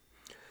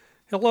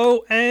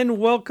Hello and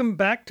welcome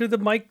back to the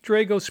Mike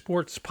Drago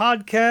Sports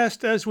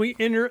Podcast as we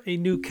enter a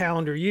new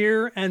calendar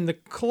year and the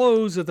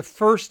close of the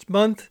first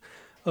month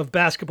of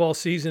basketball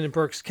season in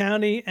Berks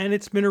County, and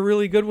it's been a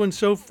really good one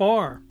so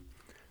far.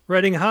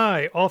 Reading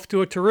High off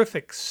to a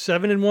terrific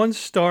 7-1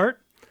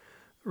 start.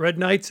 Red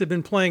Knights have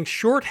been playing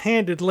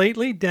short-handed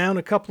lately, down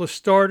a couple of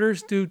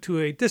starters due to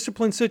a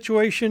discipline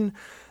situation,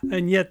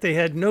 and yet they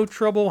had no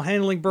trouble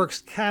handling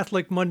Berks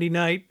Catholic Monday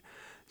night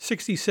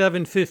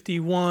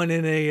 67-51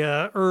 in a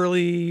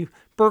early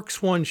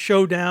Berks One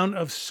showdown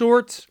of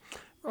sorts.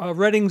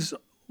 Reading's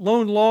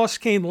lone loss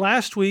came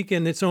last week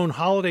in its own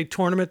holiday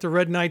tournament. The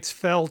Red Knights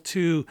fell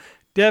to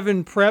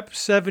Devon Prep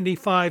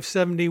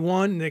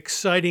 75-71, an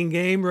exciting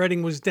game.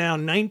 Reading was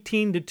down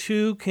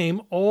 19-2, came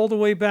all the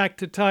way back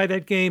to tie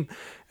that game,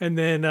 and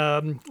then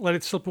let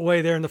it slip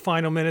away there in the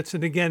final minutes.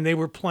 And again, they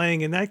were playing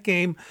in that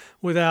game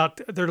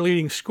without their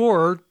leading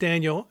scorer,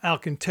 Daniel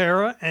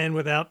Alcantara, and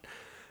without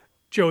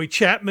Joey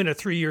Chapman, a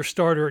 3-year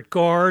starter at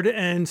guard,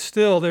 and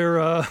still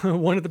they're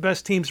one of the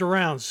best teams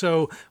around.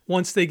 So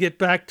once they get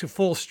back to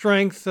full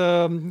strength,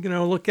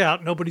 look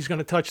out. Nobody's going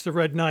to touch the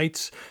Red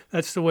Knights.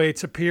 That's the way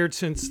it's appeared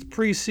since the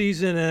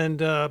preseason,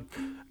 and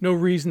no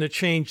reason to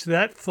change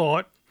that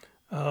thought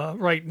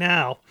right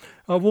now.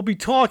 We'll be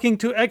talking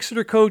to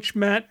Exeter coach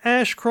Matt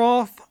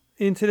Ashcroft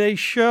in today's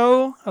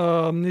show.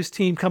 This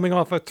team coming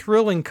off a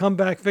thrilling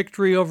comeback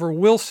victory over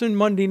Wilson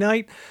Monday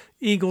night.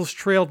 Eagles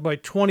trailed by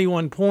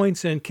 21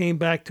 points and came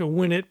back to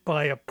win it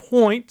by a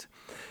point.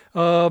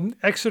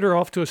 Exeter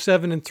off to a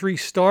 7-3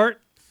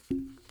 start.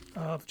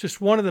 Just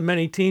one of the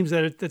many teams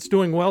that's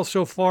doing well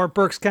so far.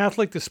 Berks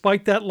Catholic,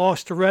 despite that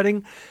loss to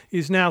Reading,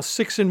 is now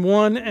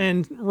 6-1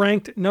 and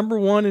ranked number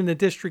 1 in the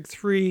District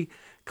 3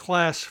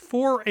 Class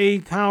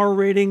 4A power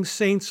rating.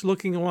 Saints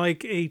looking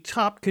like a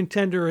top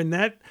contender in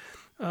that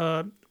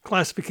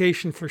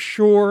classification for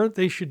sure.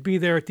 They should be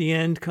there at the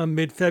end come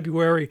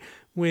mid-February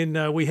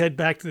when we head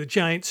back to the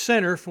Giants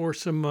Center for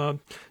some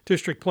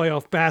district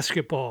playoff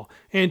basketball.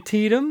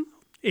 Antietam,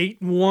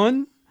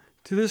 8-1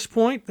 to this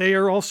point. They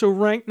are also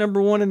ranked number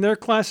 1 in their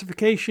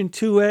classification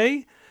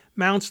 2A.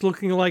 Mounts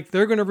looking like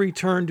they're going to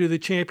return to the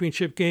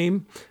championship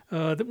game,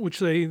 which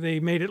they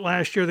made it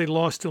last year. They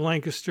lost to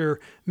Lancaster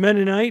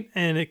Mennonite,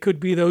 and it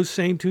could be those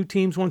same two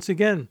teams once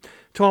again.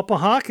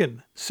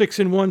 Tulpehocken,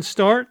 6-1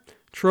 start.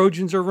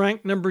 Trojans are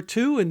ranked number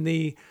 2 in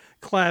the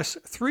Class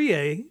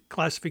 3A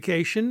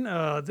classification.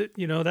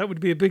 That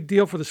would be a big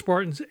deal for the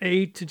Spartans,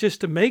 A,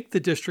 to make the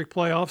district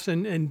playoffs,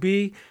 and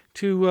B,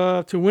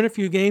 to win a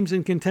few games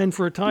and contend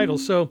for a title.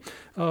 So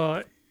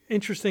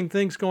interesting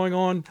things going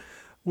on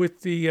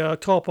with the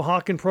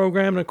Tulpehocken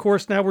program. And, of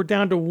course, now we're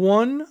down to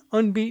one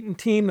unbeaten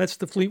team. That's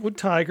the Fleetwood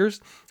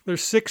Tigers. They're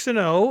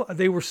 6-0.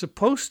 They were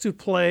supposed to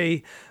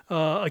play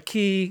a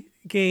key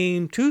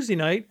game Tuesday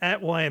night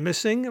at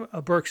Wyomissing,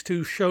 a Berks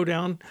 2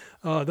 showdown.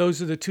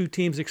 Those are the two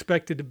teams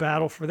expected to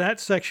battle for that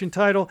section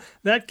title.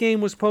 That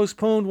game was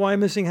postponed.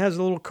 Wyomissing has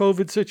a little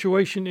COVID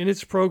situation in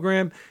its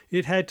program.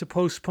 It had to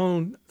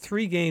postpone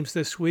 3 games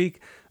this week.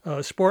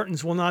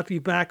 Spartans will not be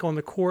back on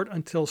the court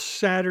until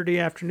Saturday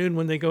afternoon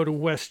when they go to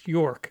West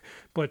York.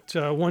 But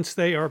once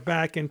they are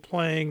back and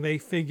playing, they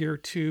figure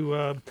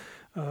to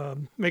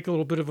make a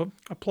little bit of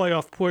a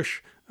playoff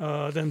push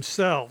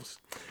themselves.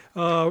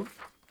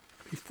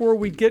 Before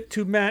we get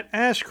to Matt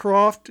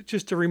Ashcroft,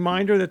 just a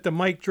reminder that the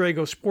Mike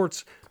Drago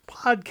Sports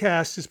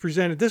Podcast is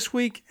presented this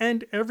week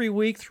and every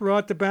week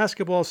throughout the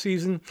basketball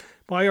season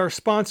by our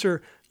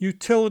sponsor,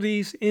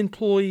 Utilities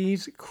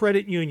Employees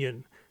Credit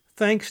Union.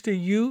 Thanks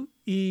to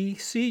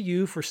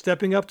UECU for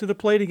stepping up to the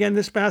plate again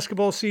this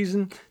basketball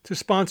season to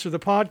sponsor the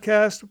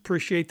podcast.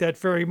 Appreciate that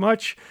very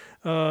much.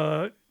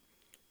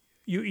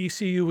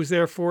 UECU was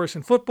there for us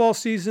in football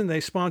season. They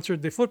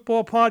sponsored the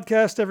football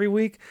podcast every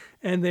week,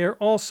 and they're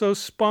also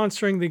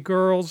sponsoring the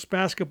girls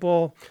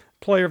basketball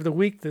player of the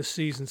week this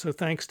season. So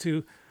thanks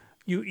to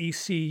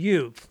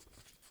UECU.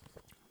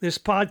 This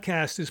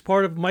podcast is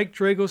part of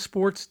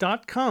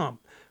MikeDragosports.com,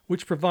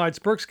 which provides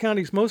Berks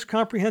County's most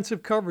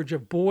comprehensive coverage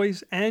of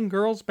boys and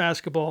girls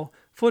basketball,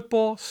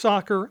 football,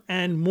 soccer,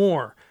 and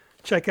more.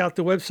 Check out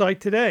the website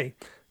today.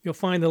 You'll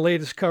find the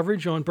latest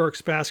coverage on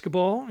Berks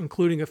basketball,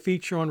 including a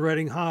feature on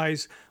Reading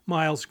High's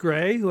Miles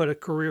Gray, who had a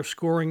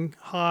career-scoring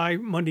high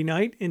Monday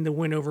night in the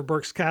win over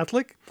Berks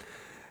Catholic.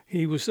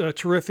 He was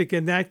terrific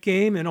in that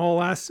game in all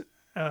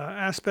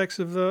aspects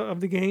of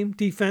the game: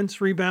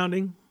 defense,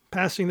 rebounding,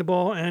 passing the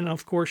ball, and,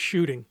 of course,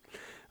 shooting.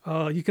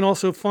 You can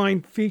also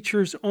find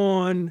features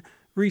on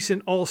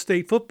recent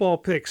All-State football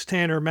picks: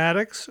 Tanner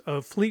Maddox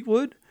of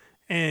Fleetwood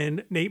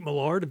and Nate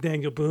Millard of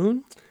Daniel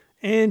Boone.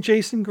 And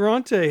Jason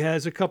Garante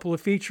has a couple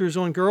of features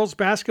on girls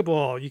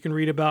basketball. You can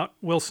read about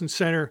Wilson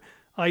Center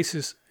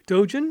Isis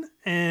Dojan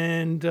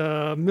and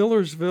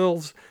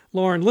Millersville's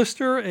Lauren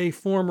Lister, a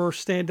former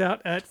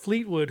standout at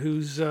Fleetwood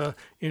who's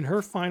in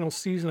her final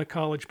season of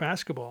college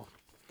basketball.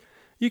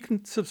 You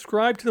can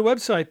subscribe to the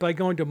website by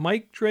going to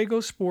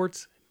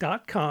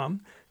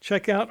MikeDragosports.com.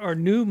 Check out our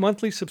new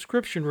monthly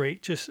subscription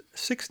rate. Just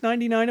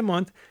 $6.99 a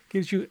month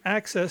gives you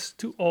access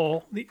to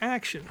all the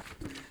action.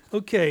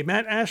 Okay,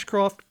 Matt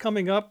Ashcroft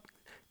coming up.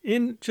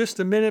 in just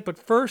a minute, but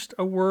first,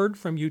 a word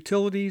from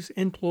Utilities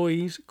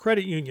Employees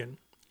Credit Union.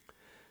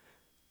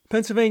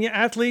 Pennsylvania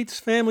athletes,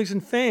 families,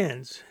 and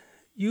fans,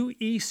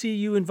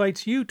 UECU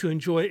invites you to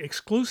enjoy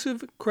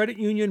exclusive credit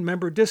union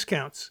member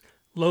discounts,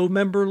 low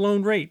member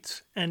loan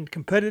rates, and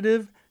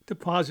competitive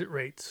deposit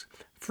rates.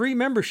 Free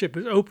membership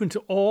is open to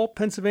all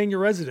Pennsylvania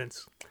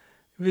residents.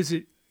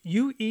 Visit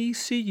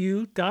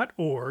uecu.org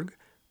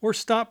or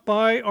stop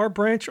by our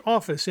branch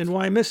office in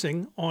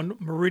Wyomissing on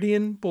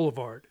Meridian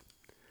Boulevard.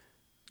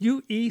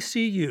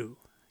 UECU,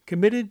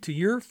 committed to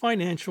your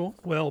financial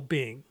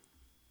well-being.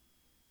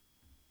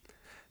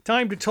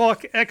 Time to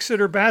talk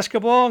Exeter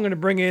basketball. I'm going to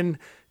bring in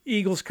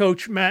Eagles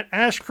coach Matt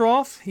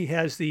Ashcroft. He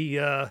has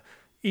the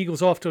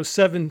Eagles off to a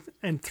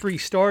 7-3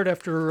 start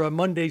after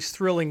Monday's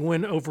thrilling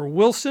win over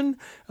Wilson.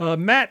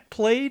 Matt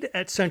played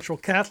at Central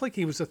Catholic.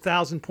 He was a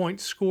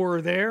 1,000-point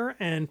scorer there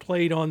and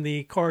played on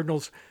the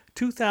Cardinals'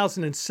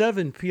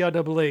 2007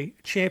 PIAA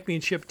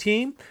championship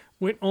team.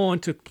 Went on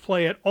to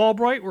play at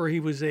Albright, where he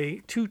was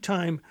a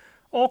two-time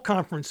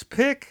all-conference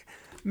pick.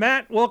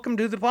 Matt, welcome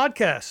to the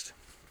podcast.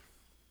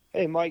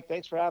 Hey, Mike,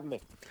 thanks for having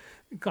me.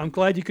 I'm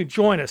glad you could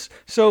join us.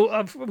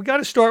 So we got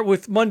to start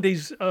with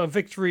Monday's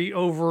victory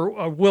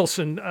over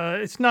Wilson.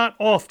 It's not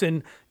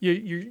often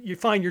you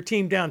find your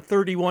team down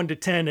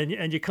 31-10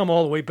 and you come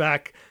all the way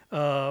back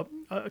to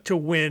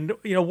win.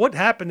 You know, what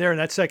happened there in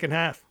that second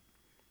half?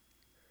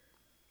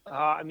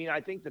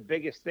 I think the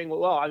biggest thing,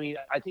 I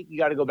think you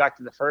got to go back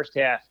to the first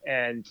half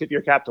and tip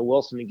your cap to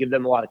Wilson and give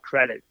them a lot of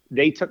credit.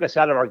 They took us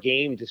out of our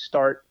game to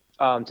start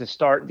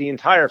the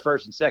entire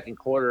first and second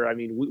quarter. I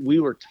mean, we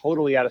were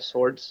totally out of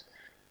sorts.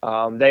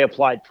 They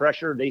applied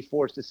pressure. They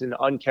forced us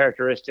into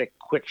uncharacteristic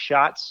quick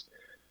shots.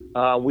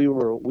 We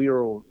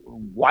were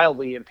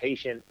wildly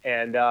impatient,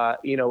 and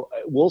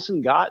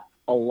Wilson got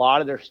a lot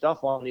of their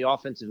stuff on the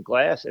offensive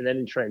glass and then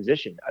in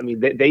transition. I mean,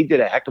 they did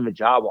a heck of a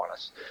job on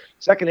us.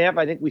 Second half,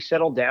 I think we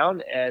settled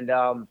down, and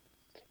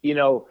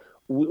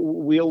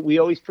we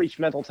always preach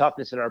mental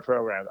toughness in our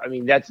program. I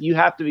mean, you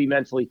have to be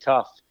mentally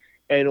tough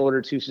in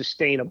order to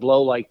sustain a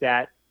blow like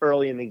that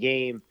early in the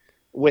game,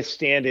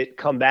 withstand it,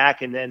 come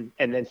back, and then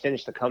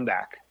finish the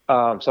comeback.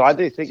 So I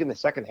think in the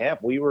second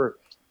half we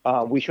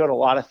showed a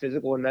lot of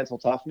physical and mental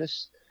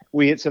toughness.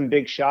 We hit some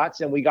big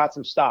shots and we got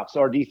some stops. So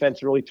our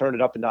defense really turned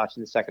it up a notch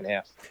in the second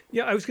half.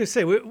 Yeah, I was going to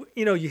say,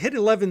 you hit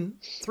 11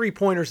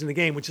 3-pointers in the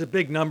game, which is a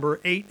big number,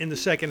 8 in the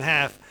second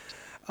half.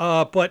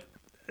 But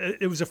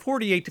it was a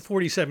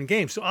 48-47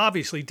 game. So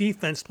obviously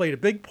defense played a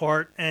big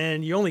part,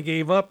 and you only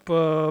gave up,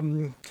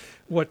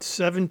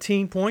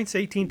 17 points,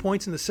 18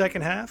 points in the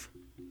second half?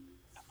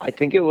 I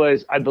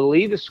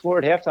believe the score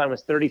at halftime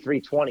was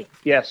 33-20.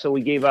 Yeah, so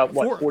we gave up,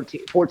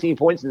 14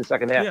 points in the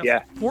second half.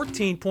 Yeah,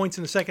 14 points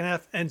in the second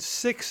half and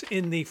 6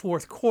 in the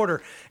fourth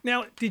quarter.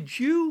 Now, did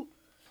you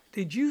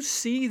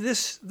see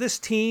this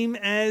team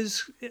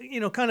as,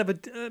 kind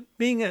of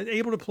being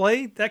able to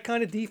play that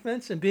kind of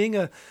defense and being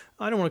I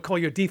don't want to call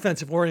you a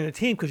defensive-oriented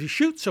team because you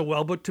shoot so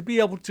well, but to be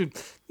able to,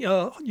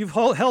 you've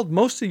held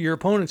most of your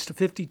opponents to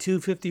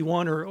 52,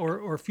 51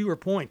 or fewer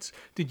points.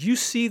 Did you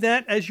see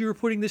that as you were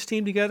putting this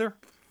team together?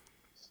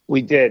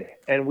 We did,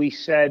 and we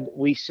said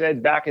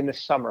back in the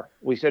summer,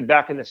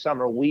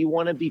 we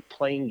want to be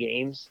playing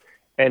games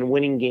and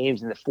winning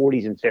games in the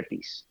 40s and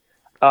 50s.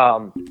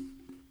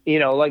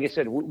 Like I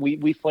said,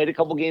 we played a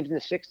couple games in the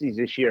 60s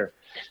this year,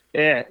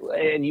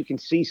 and you can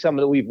see some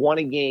of we've won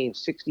a game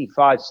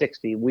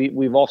 65-60.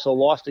 We've also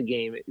lost a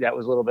game that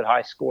was a little bit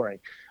high scoring.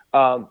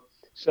 So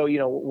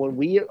when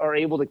we are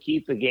able to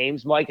keep the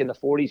games, Mike, in the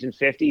 40s and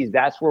 50s,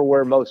 that's where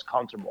we're most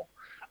comfortable.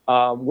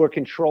 We're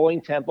controlling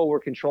tempo, we're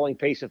controlling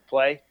pace of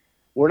play.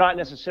 We're not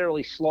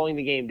necessarily slowing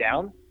the game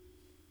down,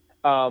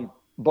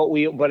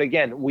 but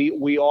again,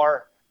 we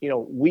are.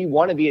 We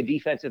want to be a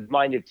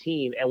defensive-minded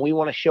team, and we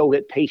want to show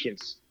it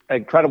patience,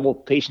 incredible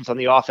patience on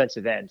the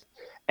offensive end.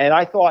 And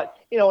I thought,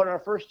 in our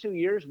first 2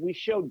 years, we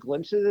showed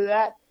glimpses of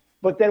that.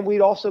 But then we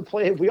also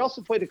played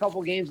a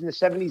couple games in the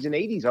 70s and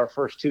 80s our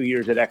first 2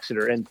 years at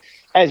Exeter. And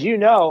as you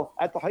know,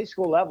 at the high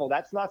school level,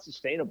 that's not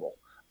sustainable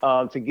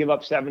to give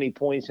up 70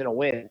 points in a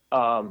win.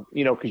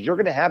 Because you're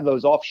going to have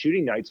those off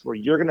shooting nights where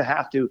you're going to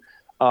have to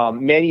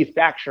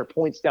manufacture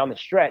points down the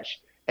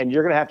stretch, and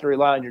you're going to have to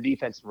rely on your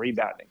defense and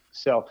rebounding.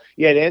 So,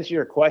 yeah, to answer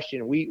your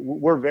question,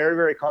 we're very,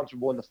 very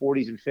comfortable in the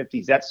 40s and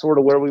 50s. That's sort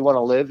of where we want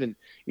to live. And,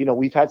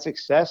 we've had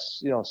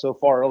success, so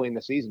far early in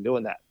the season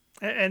doing that.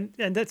 And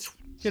that's,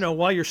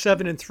 why you're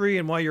 7-3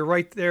 and why you're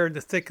right there in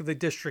the thick of the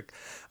district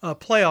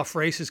playoff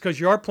races, because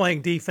you are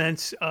playing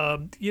defense.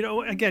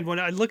 Again, when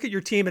I look at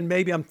your team, and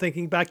maybe I'm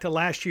thinking back to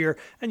last year,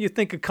 and you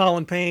think of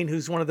Colin Payne,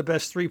 who's one of the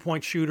best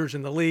 3-point shooters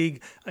in the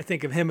league. I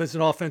think of him as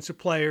an offensive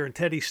player, and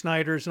Teddy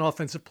Snyder as an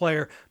offensive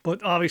player.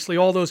 But obviously,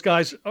 all those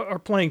guys are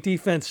playing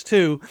defense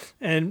too.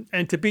 And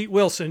to beat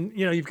Wilson,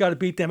 you've got to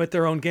beat them at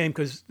their own game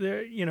because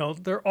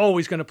they're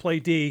always going to play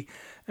D.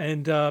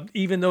 And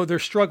even though they're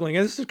struggling,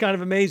 and this is kind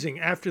of amazing,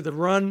 after the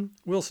run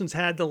Wilson's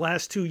had the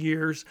last 2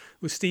 years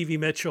with Stevie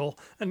Mitchell,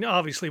 and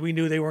obviously we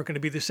knew they weren't going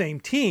to be the same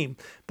team,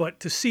 but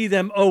to see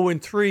them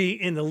 0-3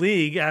 in the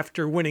league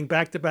after winning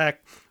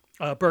back-to-back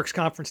Burke's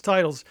conference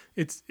titles,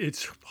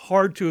 it's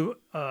hard to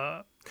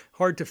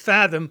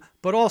fathom.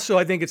 But also,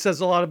 I think it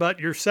says a lot about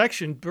your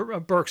section.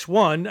 Burke's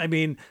won. I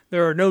mean,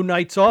 there are no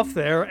nights off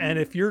there, and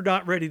if you're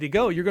not ready to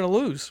go, you're going to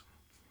lose.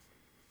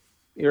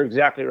 You're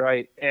exactly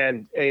right.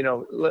 And,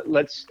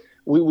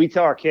 we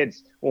tell our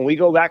kids when we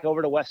go back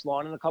over to West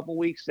Lawn in a couple of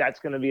weeks,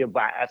 that's going to be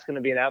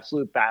an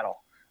absolute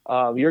battle.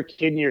 You're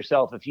kidding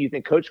yourself if you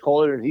think Coach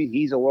Kohler,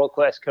 he's a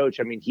world-class coach.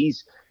 I mean,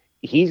 he's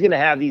going to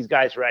have these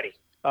guys ready.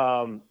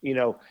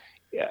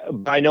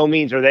 By no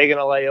means are they going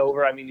to lay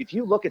over. I mean, if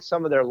you look at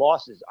some of their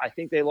losses, I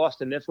think they lost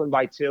to Mifflin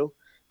by 2.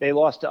 They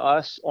lost to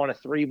us on a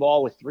 3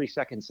 ball with 3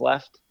 seconds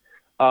left.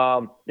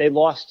 They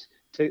lost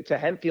to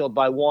Hempfield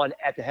by 1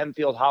 at the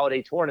Hempfield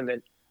Holiday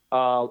Tournament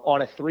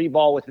on a 3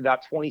 ball with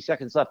about 20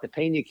 seconds left. The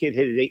Pena kid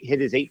hit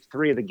his 8th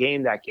 3 of the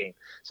game that game.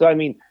 So, I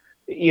mean,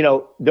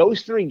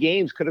 those 3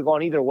 games could have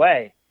gone either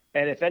way.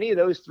 And if any of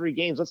those 3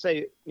 games, let's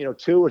say,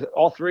 2 or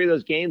all 3 of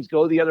those games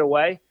go the other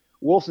way,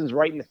 Wilson's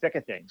right in the thick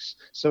of things.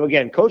 So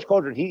again, Coach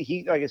Coldren,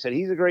 he like I said,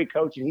 he's a great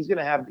coach, and he's going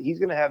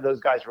to have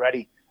those guys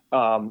ready,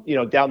 down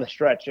the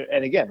stretch.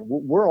 And again,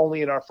 we're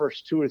only in our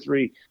first 2 or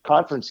 3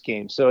 conference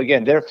games. So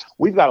again,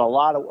 we've got a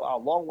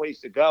long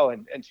ways to go.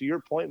 And to your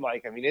point,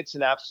 Mike, I mean, it's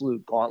an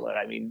absolute gauntlet.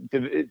 I mean,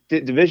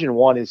 Division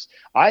I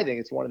I think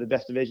it's one of the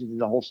best divisions in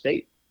the whole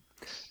state.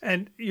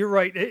 And you're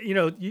right.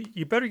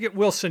 You better get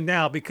Wilson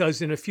now,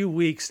 because in a few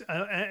weeks,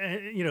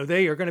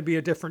 they are going to be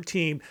a different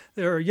team.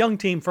 They're a young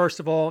team, first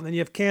of all, and then you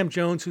have Cam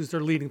Jones, who's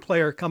their leading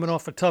player, coming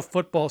off a tough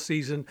football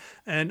season,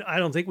 and I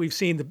don't think we've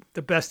seen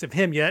the best of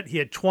him yet. He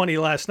had 20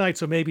 last night,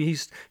 so maybe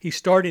he's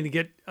starting to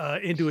get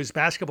into his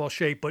basketball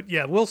shape. But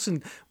yeah,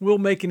 Wilson will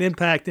make an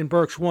impact in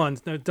Berks one.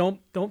 Now, don't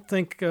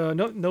think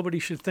nobody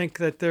should think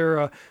that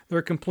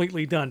they're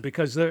completely done,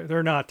 because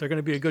they're not. They're going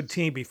to be a good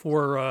team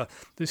before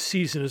this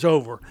season is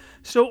over.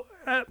 So,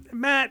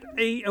 Matt,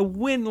 a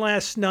win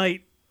last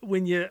night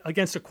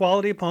against a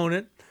quality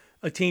opponent,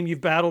 a team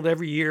you've battled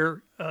every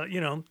year,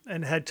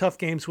 and had tough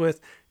games with,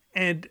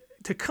 and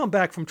to come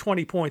back from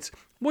 20 points,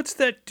 what's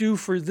that do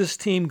for this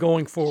team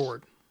going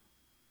forward?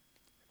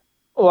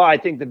 Well, I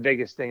think the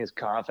biggest thing is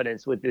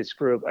confidence with this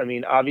group. I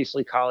mean,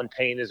 obviously, Colin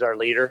Payne is our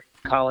leader.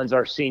 Colin's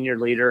our senior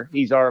leader.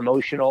 He's our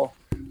emotional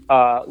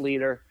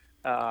leader.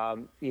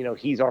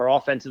 He's our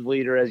offensive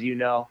leader, as you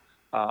know.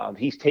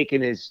 He's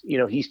taken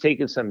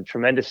some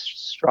tremendous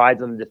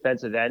strides on the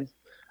defensive end.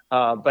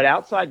 But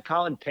outside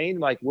Colin Payne,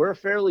 Mike, we're a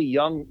fairly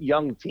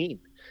young team.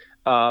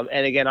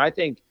 And again, I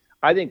think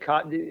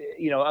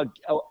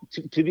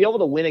to be able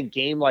to win a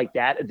game like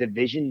that, a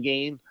division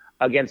game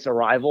against a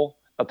rival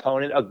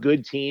opponent, a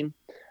good team,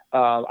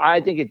 I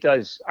think it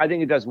does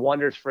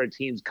wonders for a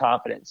team's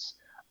confidence.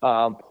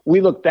 We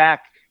look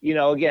back.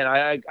 Again,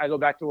 I go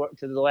back to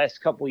the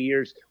last couple of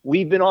years.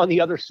 We've been on the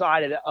other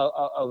side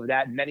of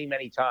that many,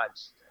 many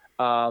times.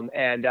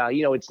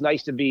 It's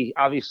nice to be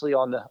obviously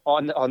on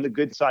the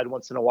good side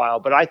once in a while.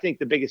 But I think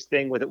the biggest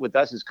thing with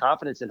us is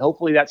confidence, and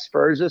hopefully that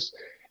spurs us.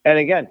 And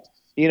again,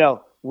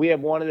 we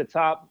have one of the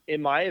top,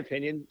 in my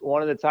opinion,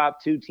 one of the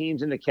top 2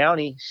 teams in the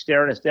county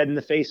staring us dead in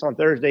the face on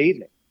Thursday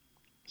evening.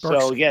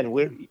 Berks. So again,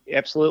 we're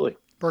absolutely.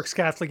 Berks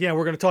Catholic. Yeah,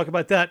 we're going to talk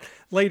about that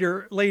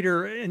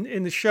later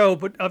in the show.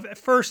 But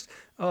first,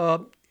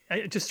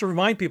 just to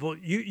remind people,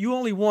 you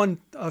only won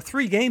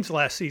 3 games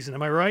last season.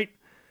 Am I right?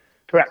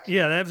 Correct.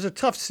 Yeah, that was a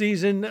tough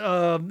season,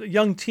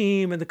 young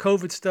team, and the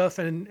COVID stuff,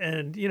 and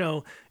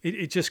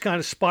it just kind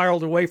of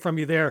spiraled away from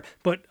you there.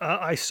 But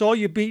I saw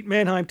you beat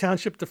Manheim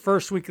Township the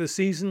first week of the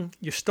season.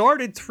 You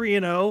started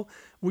 3-0,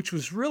 which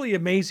was really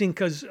amazing,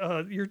 because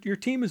your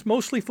team is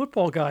mostly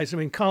football guys. I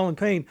mean, Colin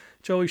Payne,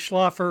 Joey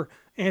Schlaffer,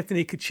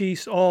 Anthony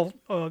Cachise all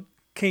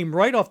came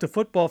right off the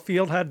football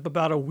field, had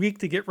about a week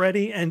to get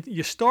ready, and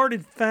you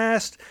started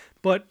fast,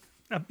 but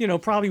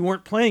probably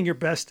weren't playing your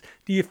best.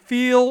 Do you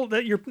feel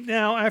that you're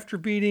now, after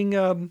beating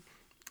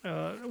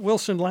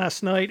Wilson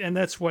last night, and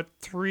that's what,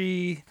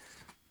 three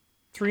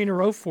in a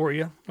row for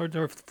you,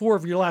 or 4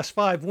 of your last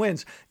 5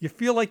 wins, you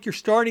feel like you're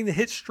starting to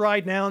hit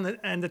stride now,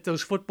 and that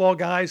those football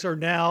guys are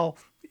now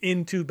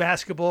into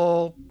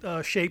basketball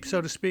shape,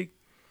 so to speak?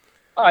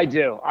 I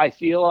do. I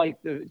feel like,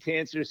 to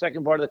answer the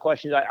second part of the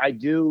question, I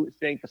do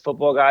think the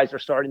football guys are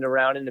starting to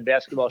round into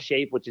basketball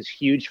shape, which is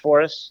huge for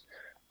us.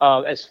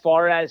 As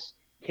far as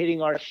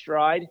hitting our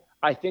stride,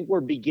 I think we're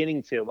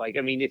beginning to. Like,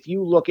 I mean, if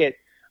you look at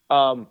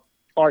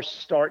our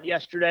start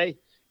yesterday,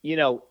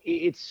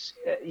 it's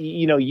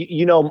you know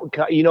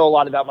a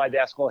lot about my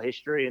basketball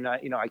history, and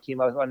I came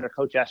out under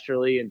Coach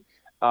Esterly, and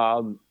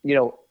I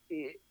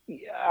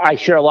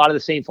share a lot of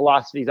the same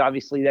philosophies,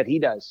 obviously, that he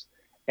does.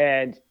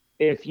 And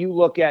if you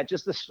look at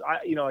just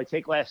I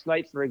take last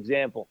night, for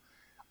example,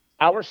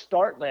 our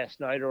start last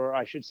night, or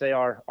I should say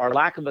our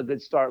lack of a good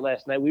start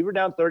last night, we were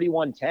down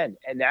 31-10,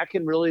 and that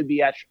can really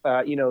be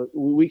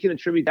we can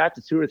attribute that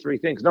to 2 or 3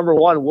 things. Number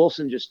one,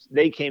 Wilson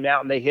they came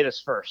out and they hit us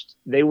first.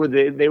 They were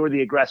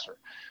the aggressor.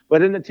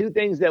 But in the 2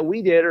 things that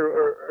we did,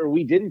 or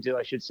we didn't do,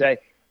 I should say,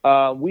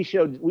 we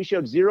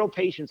showed zero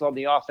patience on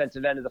the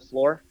offensive end of the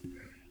floor.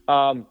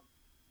 And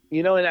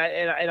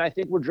I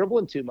think we're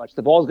dribbling too much.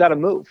 The ball's got to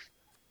move.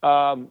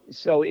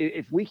 So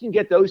if we can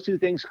get those two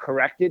things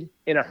corrected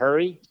in a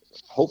hurry,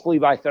 hopefully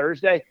by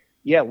Thursday,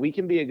 yeah, we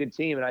can be a good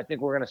team, and I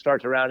think we're going to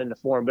start to round into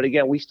form. But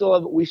again, we still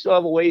have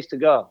a ways to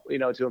go,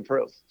 to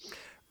improve.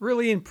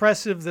 Really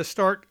impressive the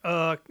start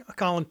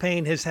Colin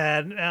Payne has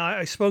had.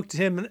 I spoke to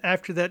him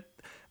after that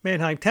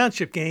Manheim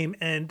Township game,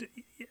 and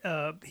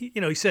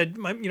he said,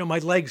 my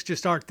legs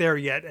just aren't there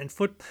yet. And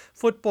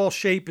football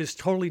shape is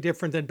totally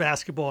different than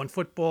basketball. In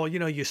football,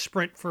 you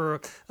sprint for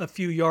a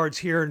few yards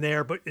here and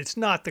there, but it's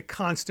not the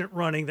constant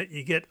running that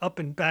you get up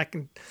and back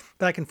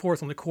and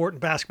forth on the court in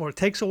basketball. It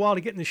takes a while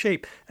to get into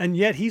shape. And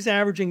yet he's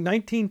averaging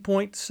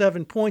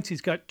 19.7 points.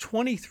 He's got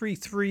 23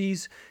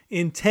 threes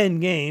in 10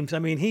 games. I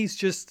mean, he's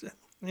just,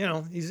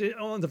 he's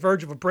on the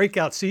verge of a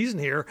breakout season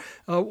here.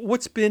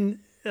 What's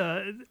been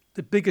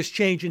the biggest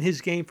change in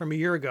his game from a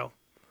year ago?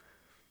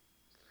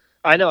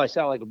 I know I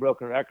sound like a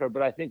broken record,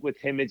 but I think with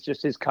him, it's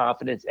just his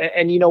confidence.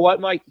 And you know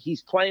what, Mike?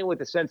 He's playing with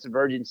a sense of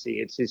urgency.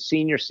 It's his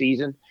senior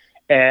season,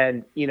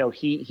 and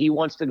he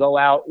wants to go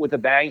out with a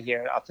bang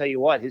here. I'll tell you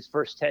what, his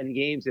first 10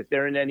 games, if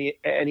they're in any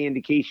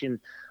indication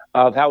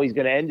of how he's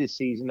going to end his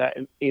season,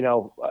 like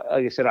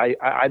I said,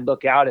 I'd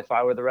look out if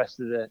I were the rest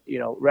of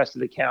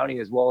the county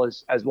as well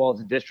as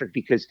the district,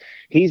 because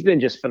he's been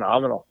just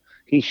phenomenal.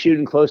 He's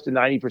shooting close to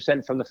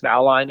 90% from the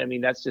foul line. I mean,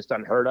 that's just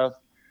unheard of.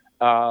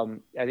 I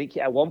think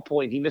at one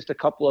point he missed a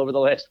couple over the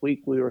last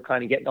week. We were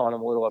kind of getting on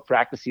him a little at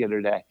practice the other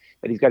day,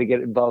 that he's got to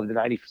get above the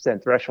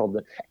 90% threshold.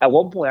 But at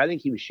one point, I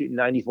think he was shooting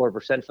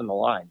 94% from the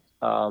line.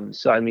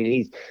 So I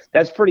mean,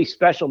 that's pretty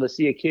special to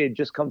see a kid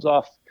just comes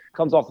off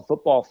the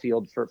football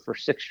field for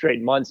 6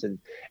 straight months and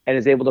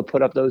is able to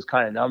put up those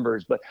kind of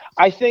numbers. But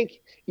I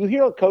think you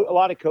hear a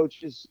lot of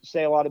coaches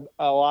say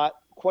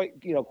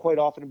quite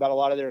often about a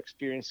lot of their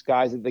experienced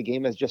guys that the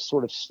game has just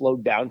sort of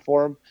slowed down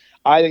for them.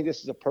 I think this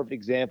is a perfect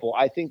example.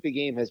 I think the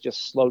game has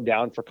just slowed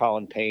down for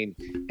Colin Payne.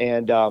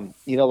 And,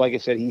 like I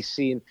said,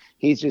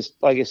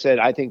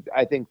 I think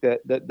that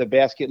the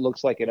basket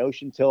looks like an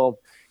ocean to him.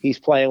 He's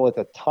playing with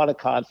a ton of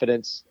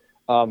confidence.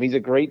 He's a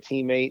great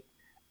teammate.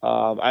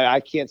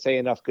 I can't say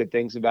enough good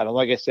things about him.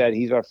 Like I said,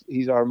 he's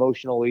our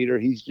emotional leader.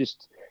 He's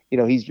just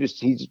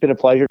been a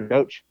pleasure to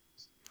coach.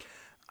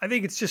 I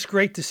think it's just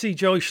great to see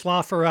Joey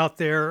Schlaffer out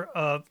there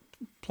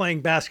playing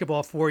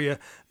basketball for you.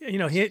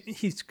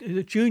 He's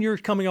a junior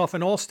coming off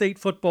an all-state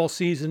football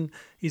season.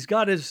 He's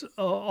got his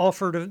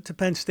offer to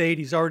Penn State.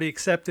 He's already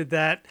accepted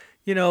that.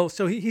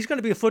 So he's going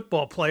to be a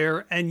football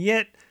player. And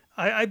yet,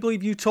 I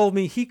believe you told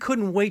me he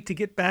couldn't wait to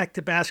get back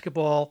to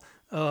basketball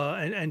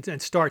and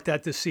start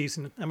that this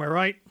season. Am I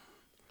right?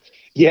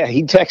 Yeah,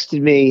 he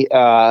texted me.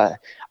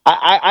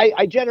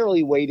 I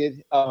generally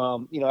waited.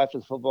 After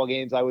the football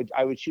games, I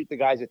would shoot the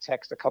guys a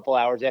text a couple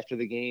hours after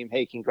the game.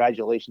 Hey,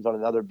 congratulations on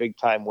another big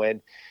time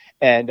win.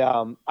 And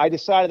I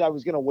decided I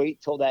was going to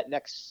wait till that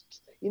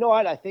next. You know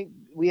what? I think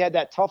we had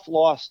that tough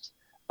loss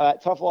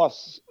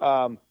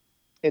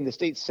in the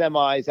state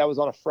semis. That was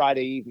on a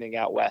Friday evening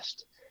out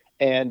west,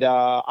 and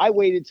I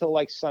waited till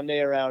like Sunday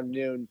around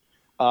noon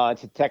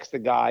to text the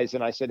guys.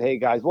 And I said, "Hey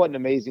guys, what an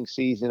amazing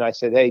season!" I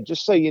said, "Hey,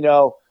 just so you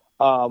know."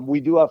 We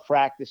do have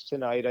practice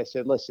tonight. I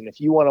said, listen, if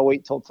you want to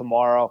wait till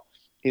tomorrow,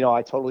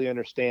 I totally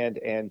understand.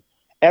 And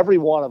every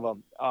one of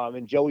them,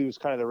 and Joey was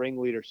kind of the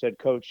ringleader, said,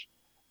 Coach,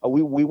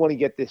 we want to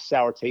get this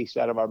sour taste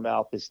out of our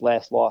mouth, this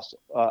last loss,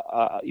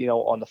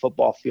 on the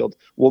football field.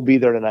 We'll be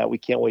there tonight. We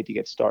can't wait to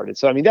get started.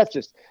 So, I mean, that's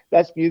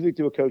music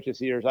to a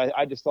coach's ears.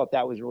 I just thought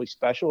that was really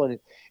special. And,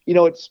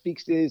 it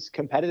speaks to his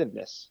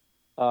competitiveness.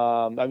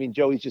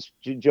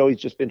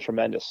 Joey's just been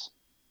tremendous.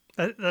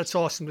 That's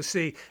awesome to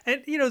see.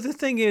 And, the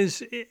thing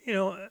is,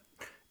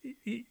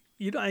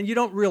 you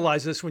don't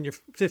realize this when you're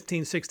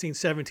 15, 16,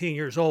 17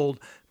 years old,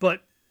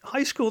 but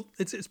high school,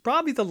 it's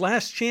probably the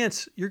last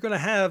chance you're going to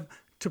have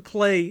to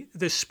play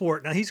this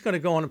sport. Now, he's going to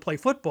go on and play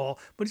football,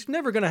 but he's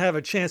never going to have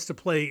a chance to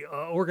play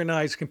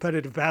organized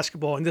competitive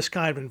basketball in this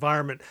kind of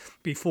environment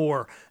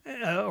before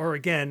or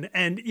again.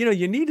 And,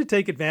 you need to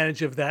take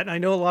advantage of that. And I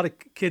know a lot of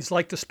kids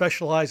like to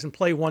specialize and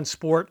play one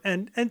sport,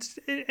 and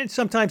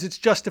sometimes it's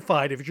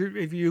justified if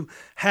you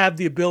have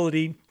the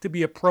ability to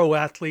be a pro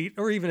athlete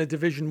or even a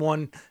Division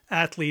I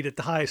athlete at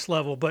the highest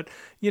level. But,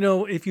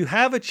 if you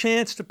have a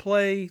chance to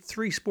play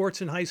 3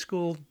 sports in high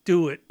school,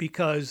 do it,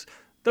 because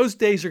those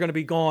days are going to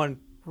be gone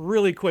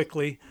really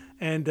quickly,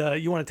 and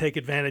you want to take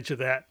advantage of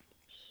that.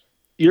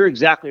 You're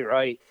exactly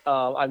right.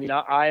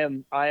 I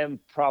am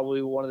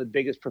probably one of the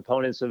biggest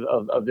proponents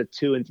of the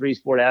 2 and 3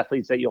 sport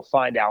athletes that you'll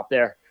find out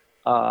there.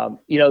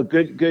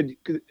 Good.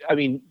 I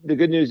mean, the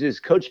good news is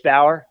Coach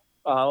Bauer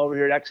over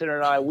here at Exeter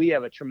and I, we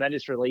have a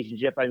tremendous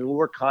relationship. I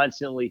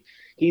mean,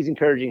 he's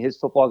encouraging his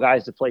football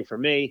guys to play for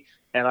me,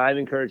 and I'm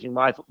encouraging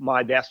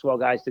my basketball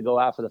guys to go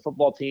out for the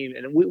football team,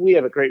 and we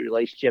have a great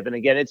relationship. And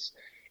again, it's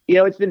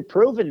been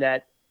proven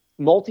that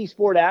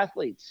multi-sport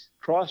athletes,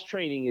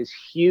 cross-training is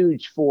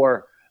huge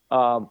for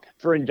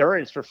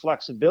endurance, for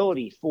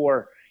flexibility,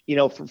 for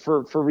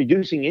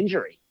reducing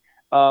injury,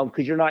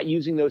 because you're not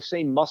using those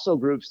same muscle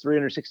groups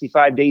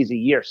 365 days a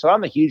year. So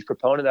I'm a huge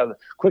proponent of it.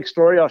 Quick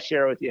story I'll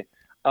share with you.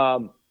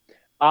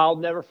 I'll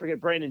never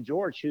forget Brandon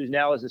George, who's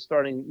now is a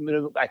starting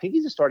middle. I think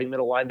he's a starting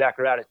middle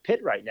linebacker out at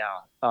Pitt right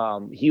now.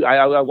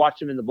 I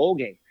watched him in the bowl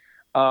game.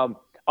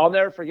 I'll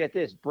never forget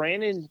this.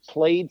 Brandon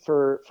played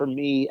for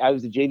me. I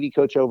was the JV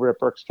coach over at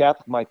Berks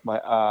Catholic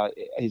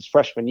his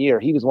freshman year.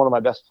 He was one of my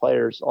best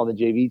players on the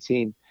JV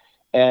team.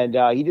 And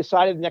he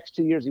decided the next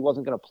 2 years he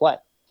wasn't going to play.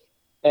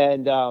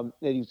 And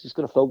he was just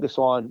going to focus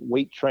on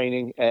weight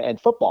training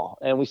and football.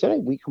 And we said, hey,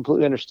 we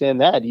completely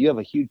understand that. You have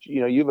a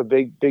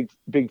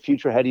big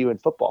future ahead of you in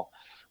football.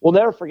 We'll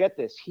never forget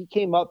this. He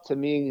came up to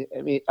me,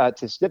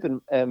 to Snip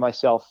and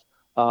myself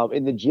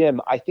in the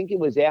gym. I think it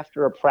was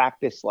after a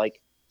practice,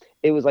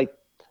 it was like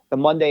the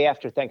Monday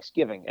after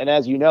Thanksgiving. And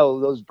as you know,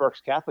 those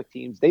Berks Catholic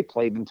teams, they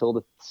played until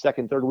the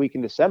second, third week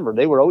in December.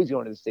 They were always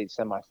going to the state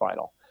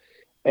semifinal.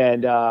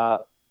 And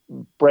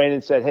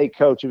Brandon said, hey,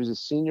 coach, it was his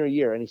senior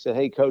year. And he said,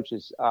 hey,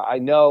 coaches, I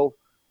know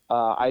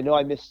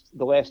I missed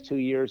the last 2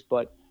 years,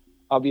 but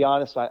I'll be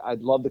honest,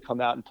 I'd love to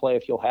come out and play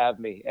if you'll have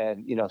me.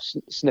 And,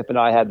 Snip and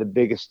I had the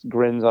biggest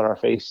grins on our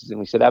faces. And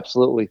we said,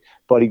 absolutely,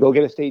 buddy, go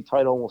get a state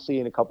title and we'll see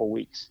you in a couple of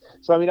weeks.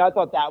 So, I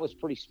thought that was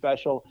pretty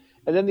special.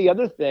 And then the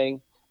other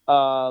thing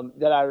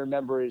that I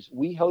remember is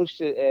when I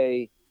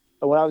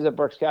was at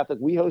Berks Catholic,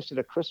 we hosted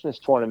a Christmas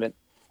tournament,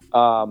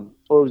 or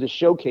it was a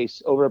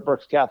showcase over at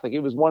Berks Catholic.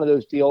 It was one of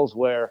those deals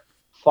where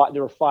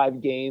there were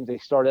 5 games. They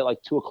started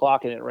at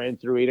 2:00 and it ran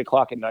through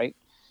 8:00 at night.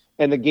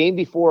 And the game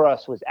before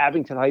us was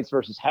Abington Heights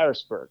versus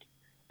Harrisburg.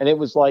 And it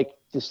was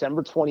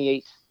December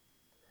 28th.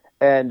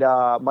 And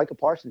Micah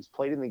Parsons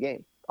played in the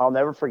game. I'll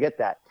never forget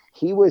that.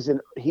 He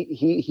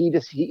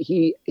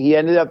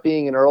ended up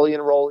being an early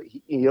enroll.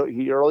 He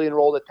early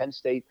enrolled at Penn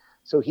State.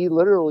 So he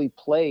literally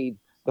played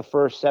the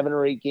first 7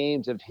 or 8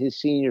 games of his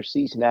senior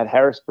season at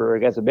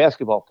Harrisburg as a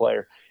basketball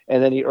player.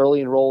 And then he early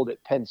enrolled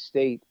at Penn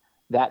State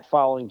that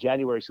following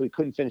January. So he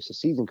couldn't finish the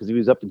season because he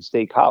was up in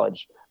State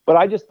College. But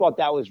I just thought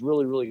that was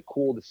really, really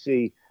cool to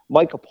see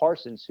Micah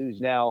Parsons, who's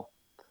now,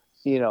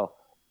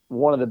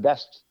 one of the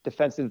best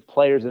defensive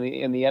players in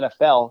the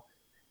NFL.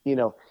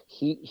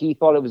 He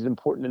thought it was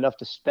important enough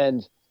to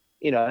spend,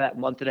 that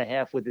month and a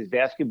half with his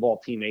basketball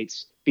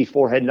teammates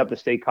before heading up to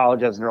State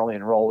College as an early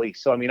enrollee.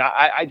 So,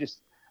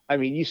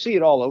 you see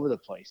it all over the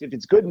place. If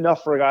it's good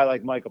enough for a guy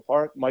like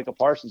Micah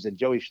Parsons and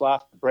Joey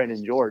Schlaff,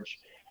 Brandon George,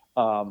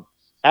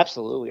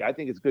 absolutely. I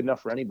think it's good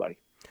enough for anybody.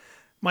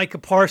 Micah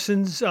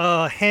Parsons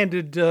had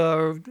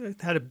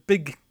a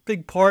big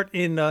part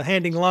in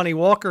handing Lonnie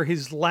Walker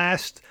his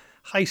last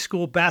high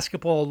school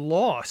basketball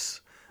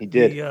loss. He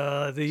did.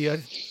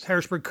 The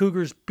Harrisburg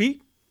Cougars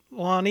beat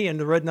Lonnie and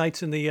the Red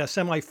Knights in the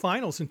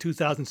semifinals in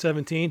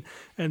 2017,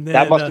 and then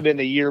that must have been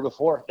the year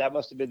before. That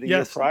must have been the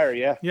year prior.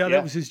 Yeah,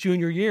 that was his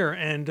junior year,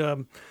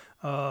 and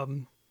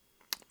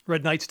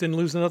Red Knights didn't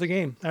lose another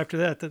game after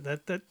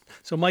that.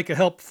 So Micah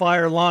helped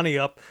fire Lonnie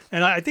up,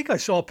 and I think I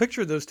saw a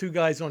picture of those two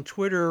guys on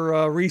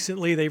Twitter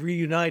recently. They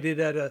reunited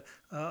at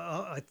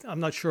I'm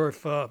not sure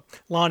if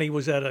Lonnie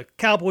was at a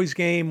Cowboys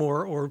game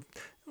or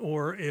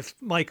if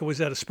Micah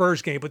was at a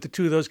Spurs game, but the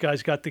two of those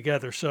guys got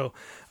together. So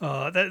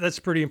that's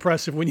pretty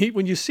impressive when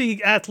you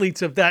see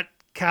athletes of that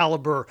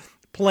caliber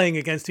playing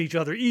against each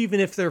other, even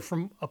if they're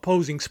from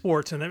opposing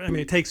sports. And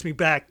it takes me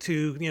back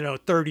to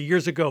 30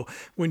 years ago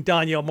when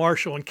Donyell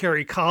Marshall and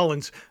Kerry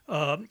Collins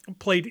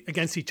played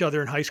against each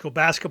other in high school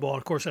basketball. And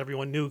of course,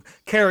 everyone knew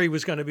Kerry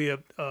was going to be a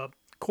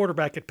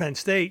quarterback at Penn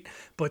State,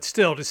 but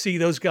still to see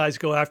those guys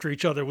go after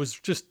each other was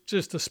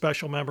just a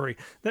special memory.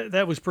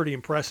 That was pretty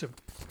impressive.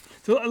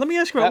 So let me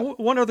ask you about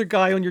one other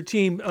guy on your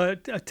team,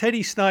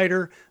 Teddy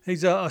Snyder.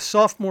 He's a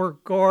sophomore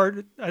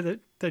guard that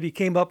he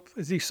came up.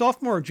 Is he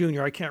sophomore or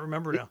junior? I can't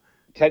remember now.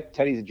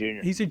 Teddy's a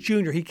junior. He's a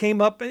junior. He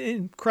came up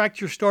and cracked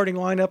your starting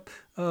lineup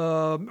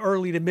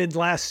early to mid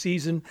last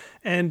season,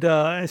 and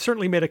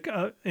certainly made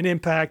an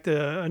impact.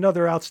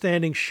 Another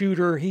outstanding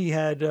shooter. He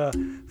had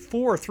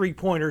 4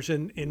 3-pointers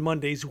in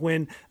Monday's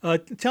win.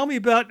 Tell me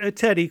about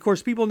Teddy. Of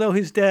course, people know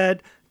his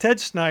dad, Ted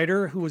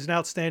Snyder, who was an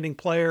outstanding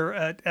player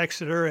at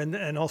Exeter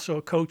and also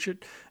a coach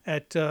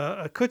at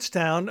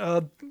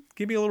Kutztown.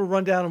 Give me a little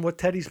rundown on what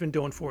Teddy's been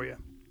doing for you.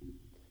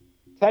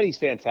 Teddy's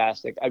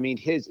fantastic. I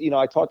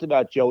talked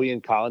about Joey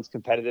and Collins'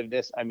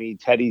 competitiveness.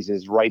 Teddy's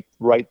is right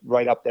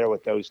up there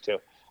with those two.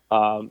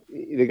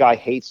 The guy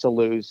hates to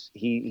lose.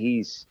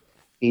 He's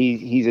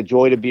a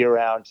joy to be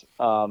around.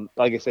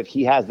 Like I said,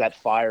 he has that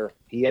fire.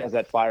 He has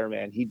that fire,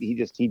 man.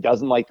 He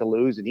doesn't like to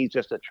lose, and he's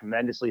just a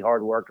tremendously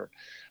hard worker.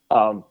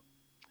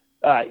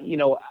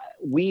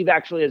 We've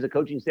actually, as a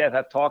coaching staff,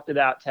 have talked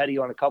about Teddy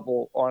on a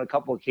couple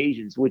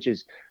occasions, which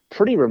is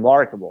pretty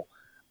remarkable.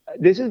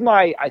 This is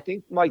my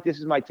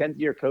 10th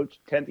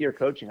year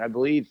coaching. I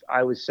believe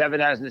I was 7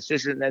 as an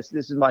assistant. And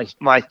this is my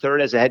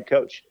 3rd as a head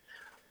coach.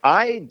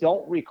 I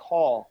don't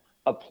recall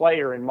a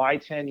player in my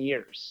 10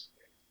 years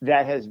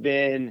that has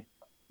been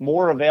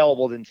more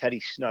available than Teddy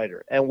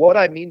Snyder. And what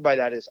I mean by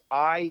that is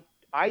I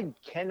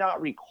cannot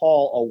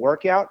recall a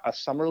workout, a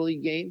summer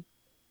league game,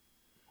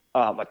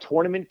 a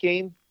tournament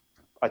game,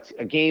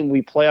 a game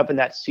we play up in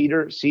that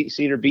Cedar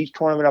Beach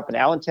tournament up in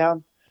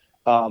Allentown,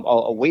 a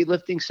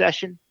weightlifting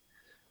session.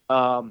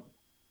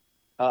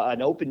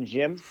 an open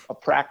gym, a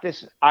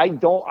practice. I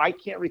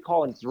can't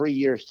recall in 3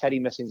 years Teddy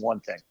missing one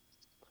thing,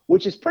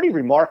 which is pretty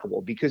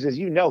remarkable because, as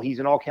you know, he's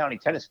an all-county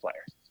tennis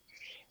player.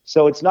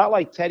 So it's not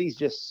like Teddy's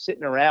just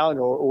sitting around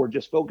or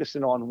just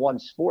focusing on one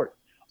sport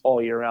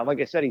all year round.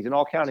 Like I said, he's an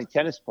all-county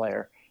tennis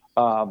player,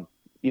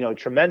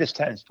 tremendous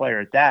tennis player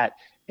at that.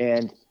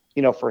 And,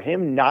 for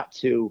him not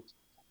to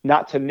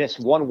miss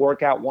one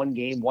workout, one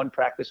game, one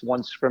practice,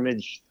 one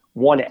scrimmage,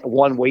 one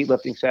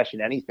weightlifting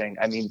session, anything.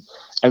 I mean,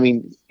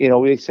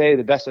 we say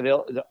the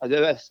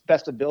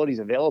best ability is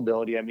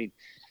availability.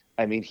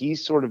 I mean,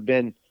 he's sort of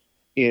been,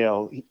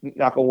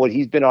 knock on wood,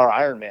 he's been our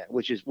Iron Man,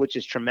 which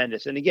is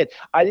tremendous. And again,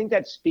 I think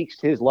that speaks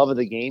to his love of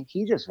the game.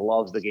 He just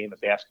loves the game of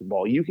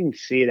basketball. You can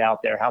see it out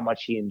there how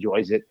much he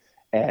enjoys it.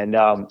 And,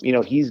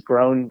 he's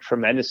grown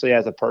tremendously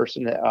as a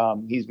person.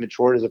 He's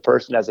matured as a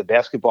person, as a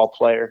basketball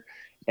player,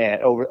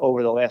 and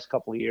over the last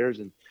couple of years.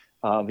 And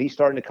he's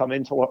starting to come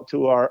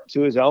to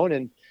his own.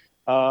 And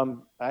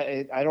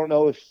I don't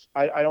know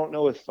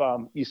if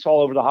you saw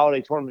over the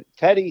holiday tournament,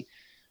 Teddy.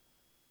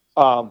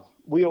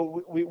 We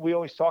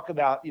always talk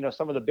about,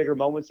 some of the bigger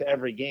moments of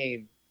every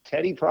game.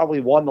 Teddy probably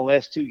won the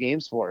last 2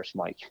 games for us,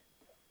 Mike.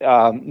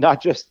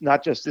 Not just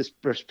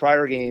this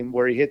prior game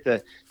where he hit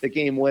the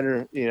game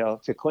winner,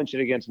 to clinch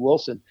it against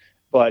Wilson,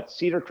 but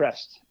Cedar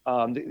Crest,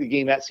 the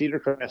game at Cedar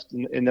Crest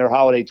in their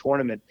holiday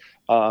tournament.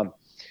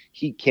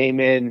 He came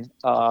in.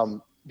 I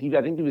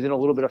think he was in a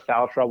little bit of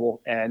foul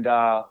trouble, and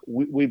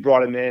we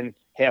brought him in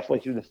halfway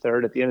through the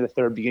third, at the end of the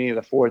third, beginning of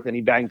the fourth, and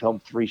he banged home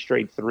 3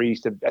 straight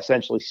threes to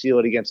essentially seal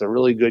it against a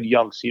really good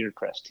young Cedar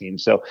Crest team.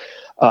 So,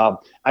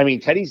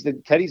 Teddy's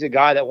a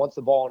guy that wants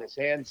the ball in his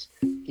hands.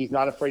 He's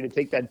not afraid to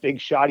take that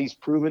big shot. He's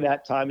proven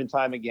that time and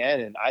time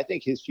again, and I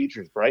think his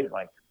future is bright,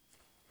 Mike.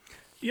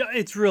 Yeah,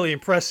 it's really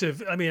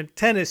impressive. I mean,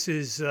 tennis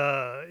is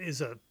a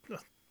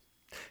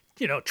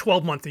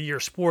 12-month a year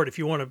sport if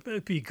you want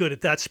to be good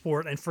at that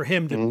sport, and for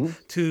him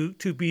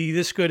to be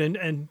this good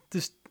and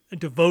this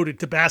devoted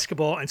to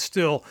basketball and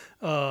still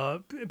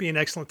be an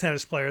excellent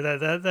tennis player,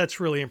 that's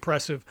really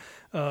impressive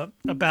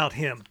about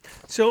him.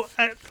 So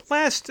at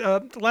last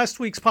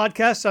week's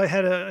podcast, I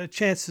had a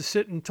chance to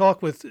sit and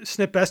talk with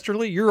Snip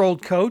Esterly, your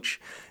old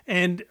coach,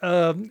 and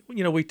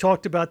we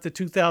talked about the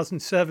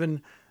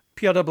 2007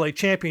 PLAA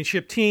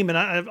championship team, and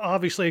I've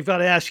got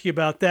to ask you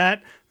about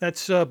that.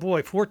 That's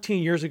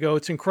 14 years ago.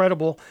 It's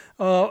incredible.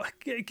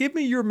 Give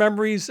me your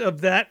memories of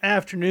that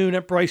afternoon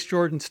at Bryce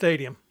Jordan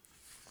Stadium.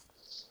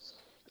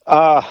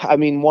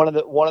 One of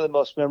the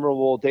most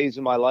memorable days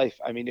of my life.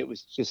 I mean, it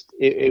was just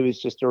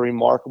a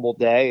remarkable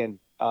day. And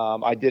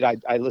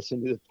I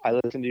listened to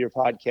your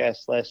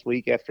podcast last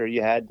week after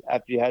you had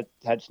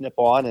Snip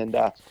on, and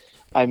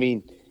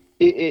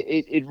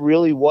it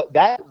really, what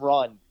that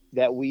run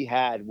that we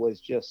had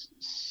was just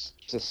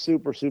a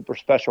super, super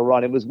special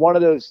run. It was one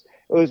of those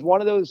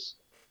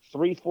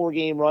 3-4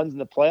 game runs in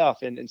the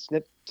playoff, and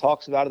Snip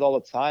talks about it all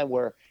the time,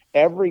 where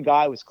every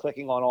guy was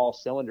clicking on all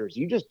cylinders.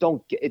 You just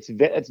don't get,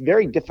 it's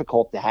very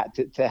difficult to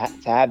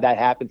have that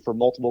happen for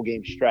multiple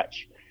game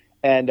stretch.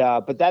 And,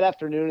 but that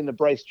afternoon in the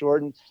Bryce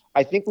Jordan,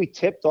 I think we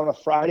tipped on a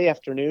Friday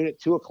afternoon at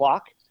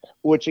 2:00,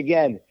 which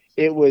again,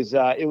 it was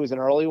an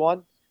early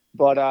one,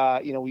 but,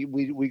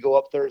 we go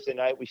up Thursday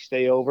night, we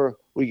stay over,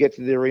 we get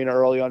to the arena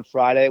early on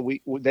Friday.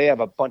 They have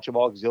a bunch of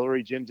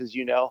auxiliary gyms, as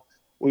you know.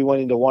 We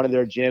went into one of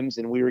their gyms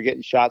and we were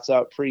getting shots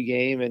out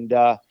pregame, and,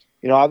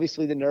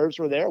 obviously the nerves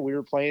were there. We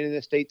were playing in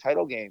a state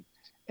title game,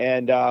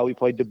 and we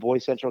played Du Bois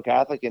Central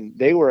Catholic, and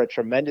they were a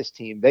tremendous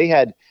team. They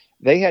had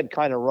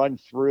kind of run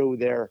through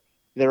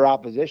their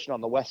opposition on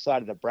the west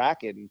side of the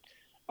bracket. And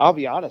I'll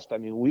be honest, I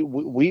mean,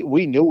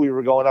 we knew we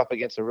were going up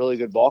against a really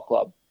good ball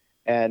club.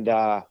 And,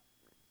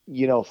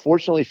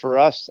 fortunately for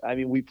us, I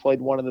mean, we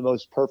played one of the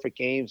most perfect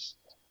games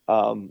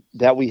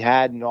that we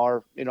had in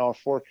our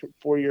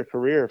 4-year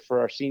career for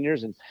our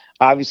seniors. And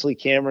obviously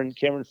Cameron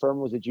Furman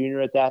was a junior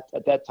at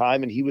that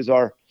time, and he was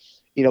our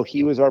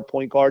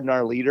point guard and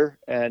our leader.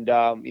 And,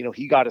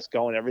 he got us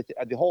going. Everything,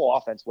 the whole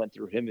offense went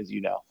through him, as you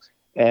know.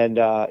 And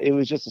it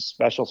was just a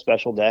special,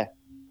 special day.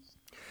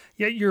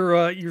 Yeah,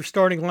 your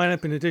starting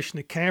lineup, in addition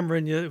to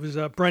Cameron, it was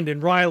Brendan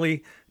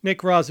Riley,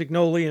 Nick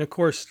Rosignoli, and of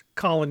course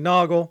Colin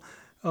Noggle,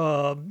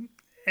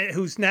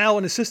 who's now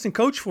an assistant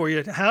coach for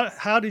you.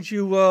 How did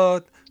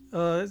you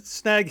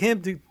snag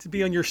him to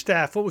be on your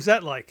staff? What was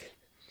that like?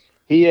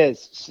 He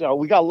is. So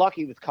we got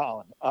lucky with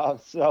Colin.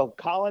 So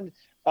Colin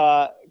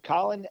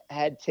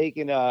had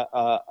taken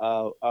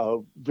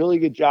a really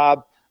good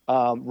job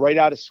right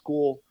out of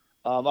school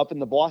up in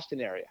the Boston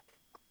area,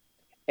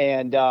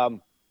 and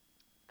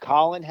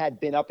Colin had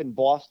been up in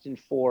Boston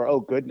for,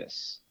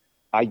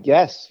 I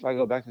guess if I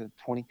go back to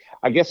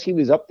I guess he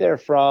was up there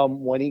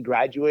from when he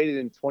graduated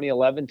in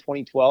 2011,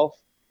 2012.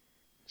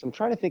 So I'm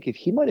trying to think if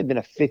he might have been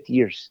a fifth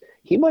year.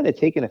 He might have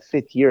taken a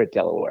fifth year at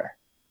Delaware.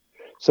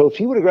 So if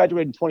he would have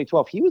graduated in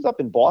 2012, he was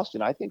up in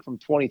Boston, I think, from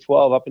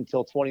 2012 up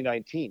until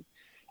 2019.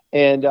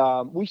 And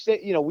we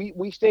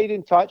stayed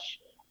in touch.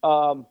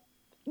 Not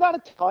a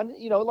ton,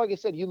 like I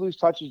said, you lose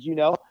touch, as you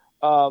know.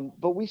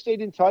 But we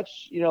stayed in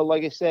touch,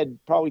 like I said,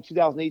 probably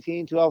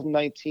 2018,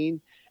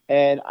 2019.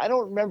 And I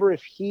don't remember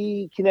if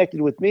he connected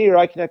with me or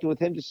I connected with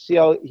him to see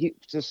how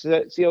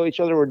each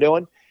other were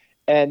doing.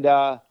 And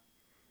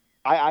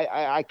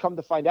I come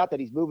to find out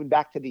that he's moving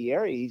back to the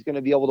area. He's going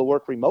to be able to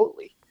work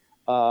remotely.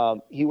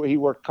 Colin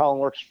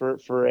works for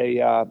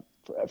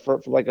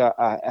like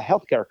a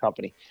healthcare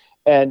company,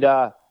 and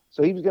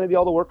so he was going to be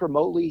able to work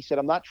remotely. He said,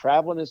 "I'm not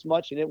traveling as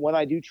much, and when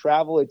I do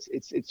travel,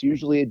 it's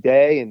usually a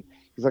day." And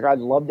he's like, "I'd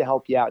love to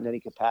help you out in any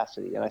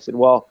capacity." And I said,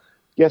 "Well,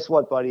 guess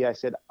what, buddy?" I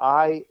said,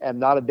 "I am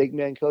not a big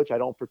man coach. I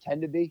don't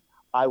pretend to be.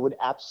 I would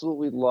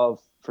absolutely love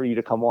for you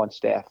to come on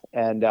staff."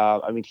 And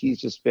I mean, he's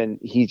just been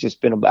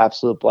an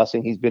absolute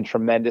blessing. He's been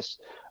tremendous.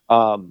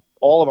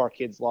 All of our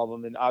kids love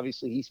him, and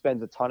obviously he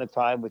spends a ton of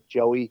time with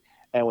Joey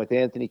and with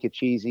Anthony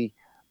Cachisi,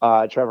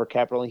 Trevor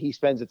Kepperling. He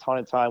spends a ton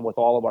of time with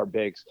all of our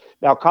bigs.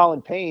 Now,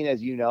 Colin Payne,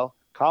 as you know,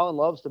 Colin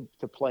loves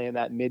to play in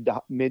that mid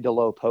to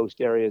low post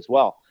area as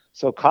well.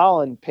 So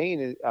Colin Payne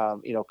and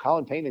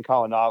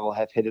Colin Noggle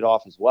have hit it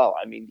off as well.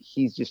 I mean,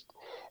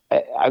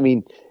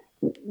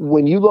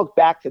 when you look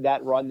back to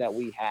that run that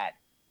we had,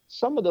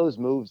 some of those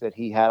moves that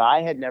he had,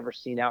 I had never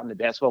seen out in the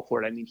basketball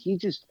court. I mean, he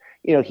just,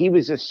 he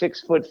was a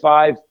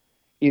 6'5",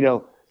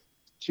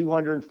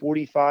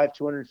 245,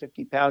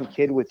 250 pound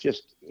kid with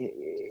just,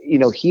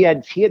 he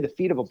had the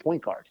feet of a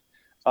point guard.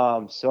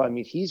 So, I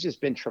mean, he's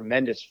just been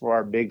tremendous for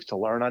our bigs to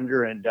learn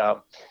under. And,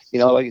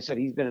 like I said,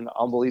 he's been an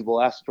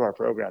unbelievable asset to our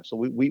program. So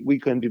we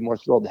couldn't be more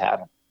thrilled to have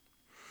him.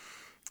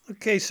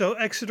 Okay, so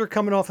Exeter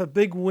coming off a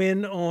big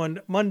win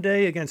on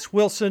Monday against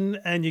Wilson,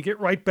 and you get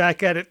right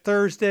back at it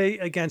Thursday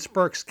against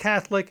Berks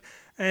Catholic.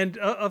 And,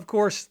 of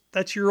course,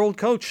 that's your old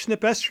coach,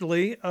 Snip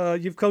Esterly.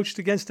 You've coached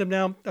against him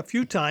now a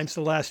few times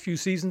the last few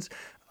seasons.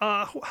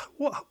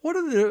 What were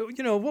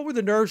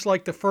the nerves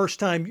like the first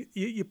time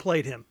you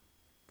played him?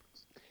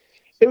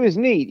 It was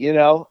neat,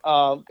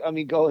 going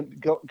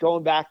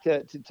back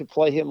to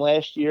play him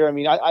last year. I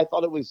mean, I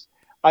thought it was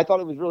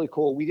really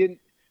cool. We didn't.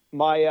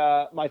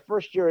 My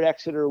first year at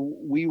Exeter,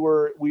 we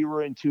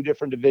were in two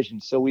different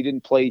divisions, so we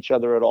didn't play each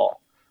other at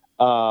all.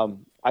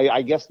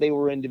 I guess they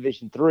were in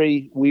Division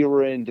 3, we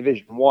were in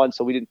Division 1,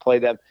 so we didn't play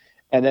them.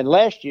 And then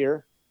last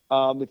year,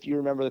 if you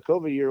remember the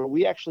COVID year,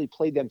 we actually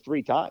played them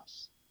 3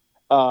 times,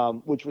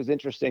 which was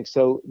interesting.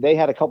 So they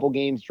had a couple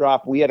games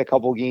drop, we had a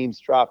couple games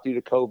drop due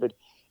to COVID.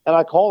 And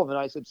I called him and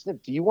I said,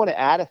 "Snip, do you want to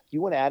add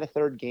a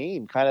third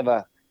game, kind of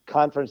a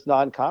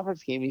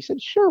non-conference game?" And he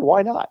said, "Sure,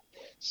 why not?"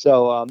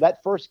 So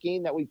that first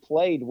game that we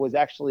played was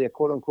actually a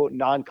quote-unquote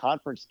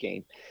non-conference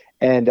game.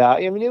 And,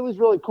 it was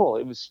really cool.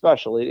 It was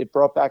special. It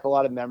brought back a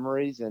lot of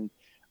memories. And,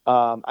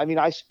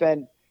 I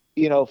spent,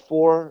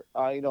 4,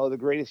 the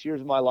greatest years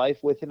of my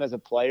life with him as a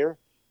player,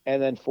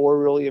 and then 4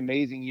 really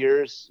amazing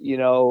years, as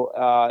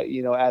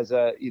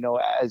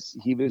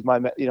he was my,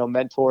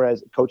 mentor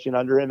as coaching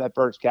under him at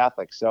Berks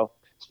Catholic. So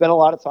spent a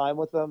lot of time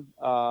with him.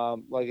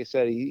 Like I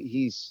said,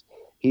 he's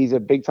a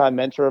big time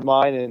mentor of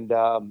mine. And,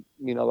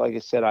 like I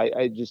said,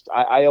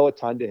 I owe a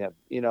ton to him.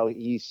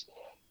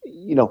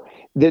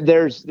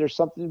 There's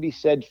something to be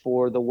said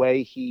for the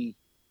way he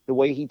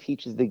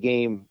teaches the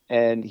game,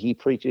 and he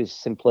preaches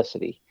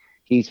simplicity.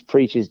 He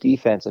preaches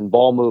defense and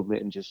ball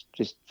movement and just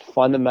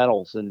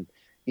fundamentals and,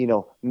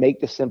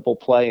 make the simple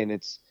play. And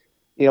it's,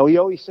 he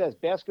always says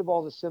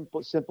basketball is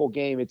a simple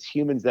game. It's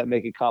humans that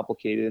make it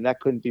complicated. And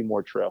that couldn't be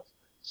more true.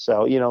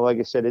 So, like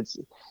I said, it's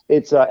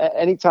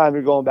anytime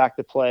you're going back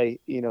to play,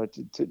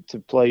 to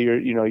play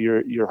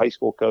your high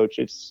school coach,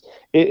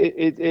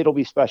 it'll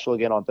be special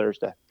again on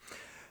Thursday.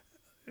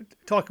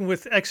 Talking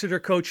with Exeter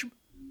coach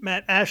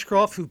Matt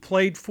Ashcroft, who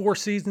played 4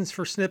 seasons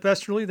for Snip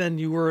Esterly. Then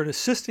you were an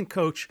assistant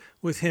coach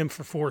with him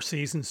for 4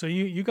 seasons. So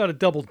you got a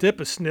double dip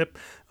of Snip.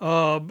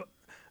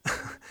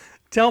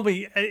 Tell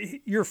me,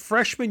 your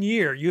freshman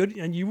year,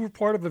 you were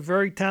part of a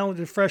very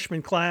talented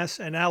freshman class,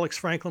 and Alex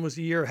Franklin was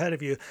a year ahead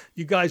of you.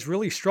 You guys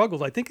really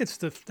struggled. I think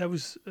that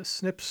was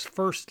Snip's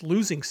first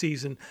losing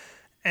season,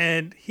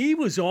 and he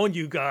was on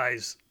you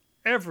guys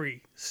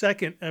every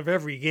second of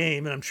every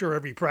game, and I'm sure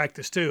every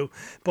practice too.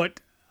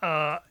 But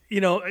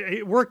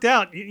it worked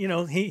out.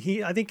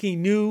 I think he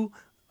knew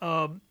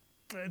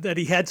that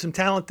he had some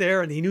talent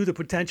there, and he knew the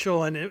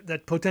potential, and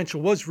that potential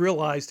was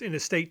realized in a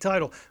state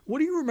title. What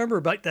do you remember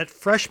about that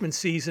freshman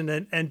season?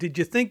 And did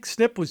you think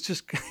Snip was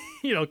just,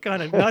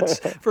 kind of nuts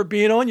for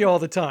being on you all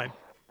the time?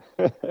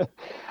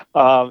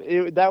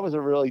 That was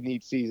a really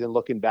neat season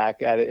looking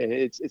back at it. And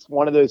it's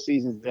one of those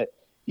seasons that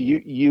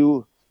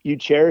you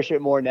cherish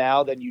it more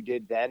now than you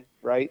did then,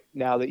 right?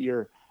 Now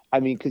that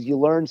because you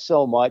learn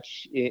so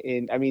much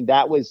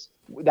that was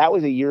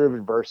a year of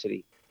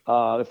adversity.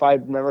 If I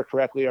remember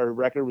correctly, our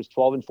record was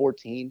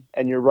 12-14,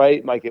 and you're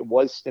right, Mike. It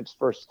was Snip's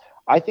first.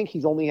 I think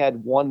he's only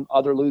had one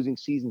other losing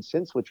season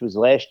since, which was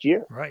last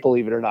year. Right.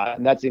 Believe it or not,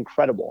 and that's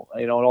incredible.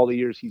 In all the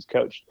years he's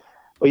coached.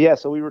 But yeah,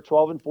 so we were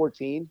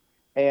 12-14,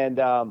 and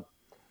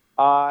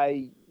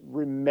I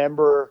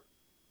remember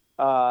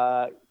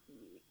I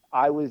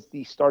was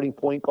the starting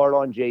point guard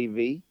on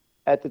JV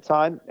at the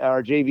time.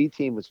 Our JV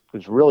team was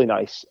really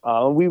nice.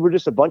 We were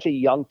just a bunch of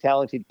young,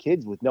 talented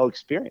kids with no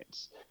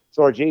experience.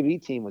 So our JV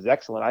team was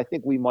excellent. I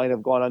think we might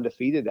have gone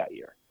undefeated that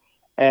year.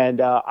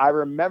 And I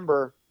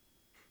remember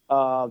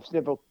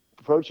Snip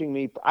approaching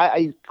me.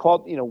 I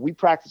called, we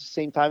practiced the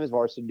same time as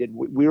varsity did.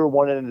 We were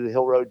one end of the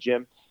Hill Road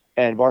gym,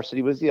 and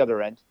varsity was the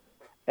other end.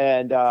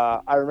 And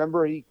I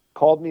remember he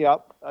called me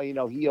up. He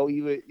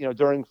would,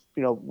 during,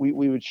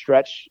 we would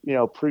stretch,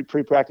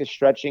 pre-practice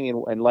stretching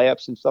and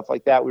layups and stuff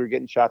like that. We were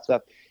getting shots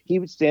up. He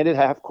would stand at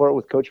half court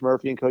with Coach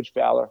Murphy and Coach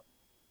Fowler.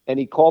 And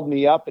he called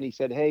me up and he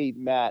said, "Hey,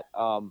 Matt,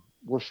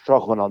 we're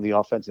struggling on the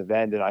offensive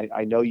end. And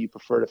I know you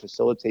prefer to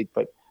facilitate,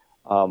 but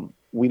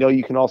we know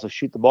you can also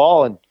shoot the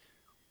ball. And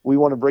we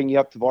want to bring you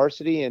up to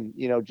varsity. And,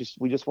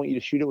 we just want you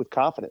to shoot it with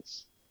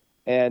confidence."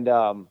 And,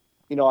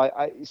 it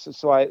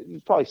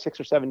was probably 6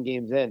 or 7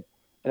 games in.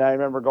 And I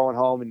remember going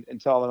home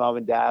and telling mom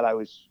and dad I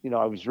was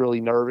really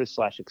nervous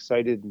 /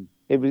 excited. And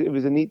it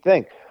was a neat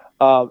thing.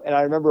 And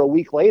I remember a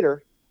week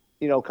later,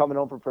 coming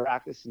home from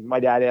practice, and my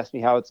dad asked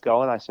me how it's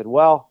going. I said,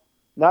 "Well,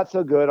 not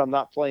so good. I'm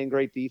not playing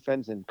great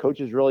defense, and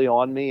coach is really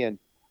on me, and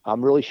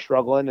I'm really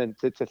struggling and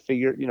to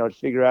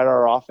figure out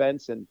our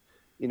offense. And,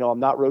 I'm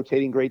not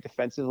rotating great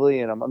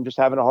defensively, and I'm just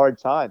having a hard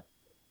time."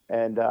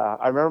 And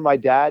I remember my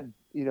dad,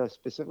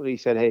 specifically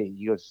said, "Hey,"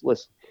 he goes,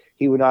 "listen,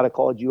 he would not have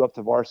called you up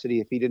to varsity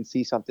if he didn't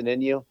see something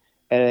in you.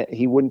 And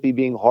he wouldn't be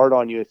being hard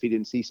on you if he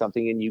didn't see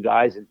something in you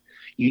guys. And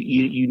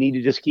you need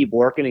to just keep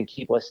working and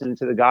keep listening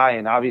to the guy."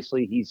 And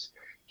obviously he's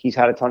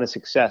had a ton of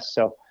success.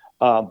 So,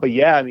 but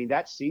yeah, I mean,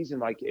 that season,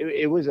 like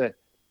it was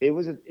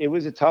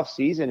a tough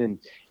season. And,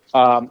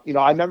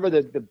 I remember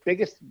the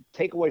biggest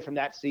takeaway from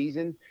that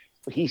season,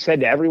 he said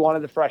to every one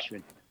of the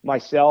freshmen,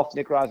 myself,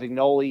 Nick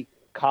Rosignoli,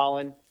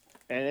 Colin,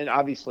 and then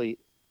obviously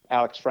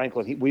Alex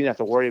Franklin, we didn't have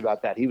to worry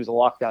about that. He was a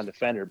lockdown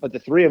defender. But the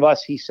three of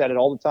us, he said it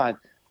all the time,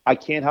 "I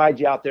can't hide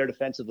you out there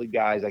defensively,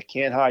 guys. I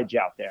can't hide you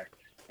out there."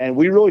 And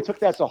we really took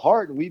that to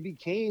heart. And we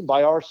became,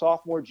 by our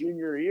sophomore,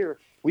 junior year,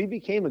 we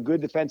became a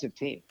good defensive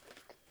team.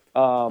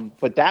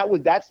 But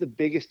that's the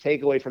biggest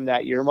takeaway from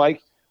that year,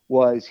 Mike,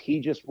 was he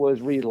just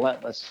was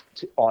relentless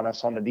on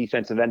us on the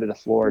defensive end of the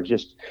floor.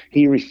 Just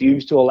he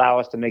refused to allow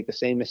us to make the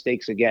same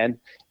mistakes again.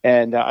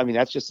 And,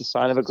 that's just a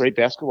sign of a great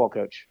basketball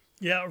coach.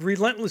 Yeah,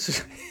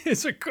 relentless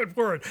is a good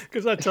word,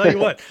 because I tell you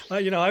what,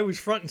 I was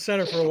front and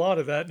center for a lot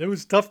of that, and it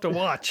was tough to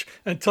watch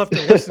and tough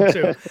to listen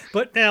to.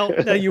 But now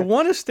you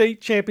won a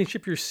state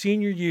championship your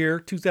senior year,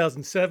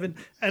 2007,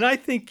 and I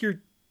think you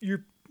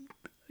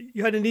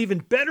had an even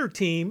better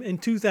team in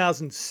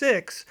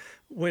 2006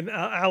 when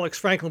Alex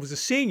Franklin was a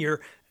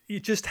senior. You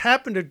just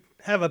happened to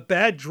have a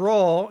bad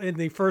draw in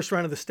the first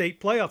round of the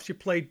state playoffs. You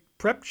played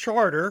Prep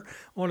Charter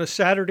on a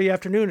Saturday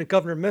afternoon at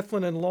Governor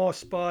Mifflin and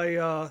lost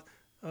by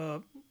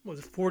was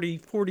it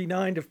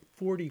 49 to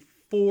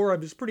 44?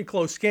 It was a pretty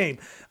close game.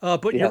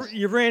 But yes,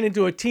 you ran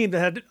into a team that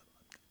had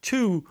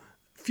 2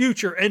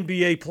 future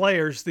NBA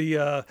players,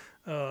 the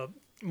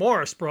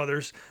Morris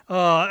brothers.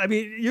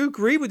 You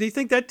agree with? Do you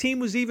think that team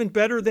was even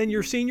better than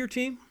your senior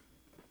team?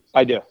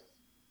 I do.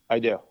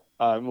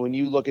 When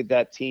you look at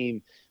that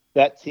team,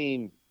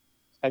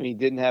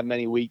 didn't have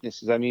many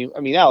weaknesses.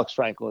 Alex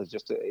Franklin is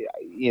just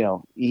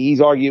he's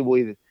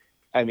arguably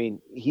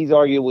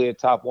a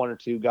top 1 or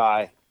 2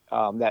 guy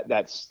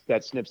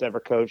that Snip's ever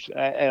coached.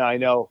 And I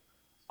know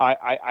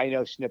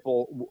Snip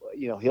will,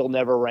 he'll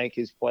never rank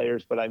his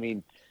players, but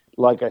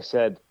like I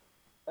said,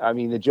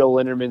 the Joe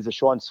Lindermans, the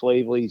Sean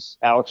Slaveleys,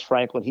 Alex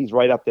Franklin, he's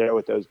right up there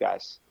with those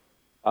guys.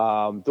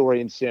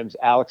 Dorian Sims,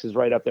 Alex is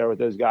right up there with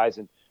those guys.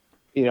 And,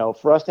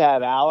 for us to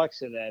have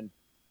Alex, and then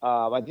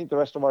I think the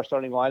rest of our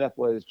starting lineup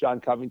was John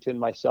Covington,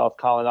 myself,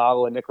 Colin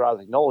Ogle, and Nick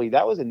Rosignoli.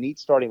 That was a neat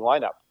starting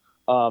lineup.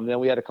 Then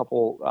we had a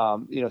couple,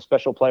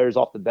 special players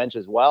off the bench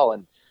as well.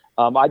 And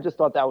I just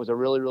thought that was a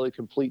really, really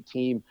complete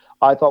team.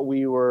 I thought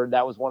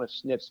that was one of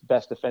Snip's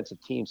best defensive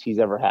teams he's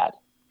ever had.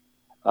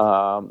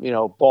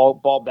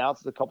 Ball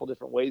bounces a couple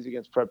different ways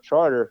against Prep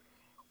Charter.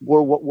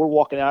 We're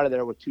walking out of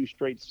there with 2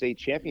 straight state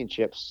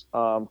championships.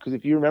 Because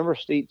if you remember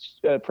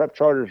Prep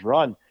Charter's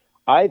run,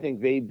 I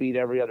think they beat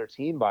every other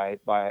team by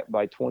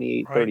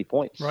 28, 30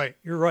 points. Right.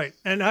 You're right.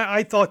 And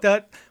I thought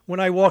that when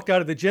I walked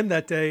out of the gym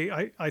that day,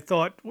 I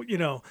thought,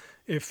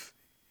 if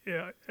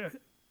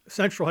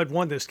Central had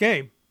won this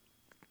game,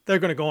 they're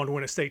going to go on to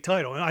win a state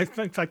title. And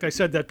in fact, I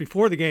said that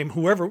before the game,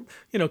 whoever,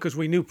 because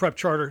we knew Prep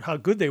Charter, how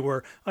good they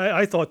were.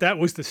 I thought that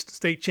was the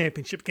state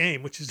championship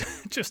game, which is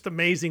just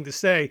amazing to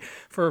say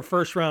for a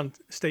first round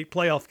state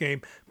playoff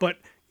game. But,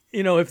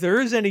 if there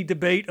is any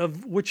debate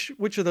of which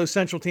of those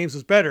Central teams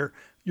was better,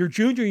 your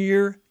junior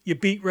year, you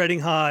beat Reading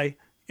High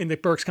in the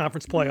Berks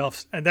Conference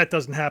playoffs, and that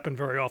doesn't happen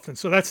very often.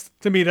 So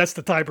to me, that's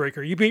the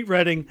tiebreaker. You beat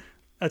Reading,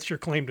 that's your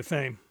claim to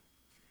fame.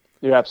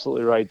 You're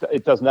absolutely right.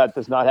 It does not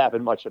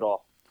happen much at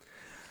all.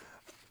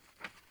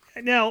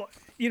 Now,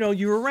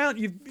 you were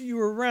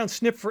around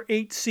Snip for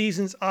 8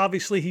 seasons.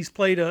 Obviously, he's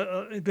been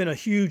a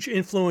huge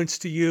influence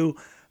to you.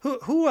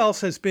 Who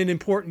else has been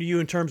important to you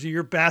in terms of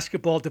your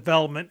basketball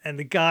development and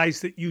the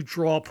guys that you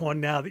draw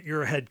upon now that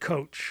you're a head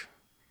coach?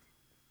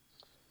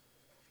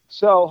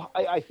 So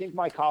I think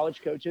my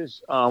college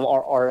coaches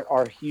are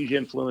a huge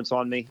influence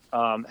on me.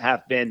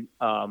 Have been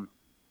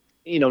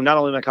not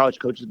only my college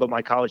coaches, but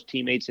my college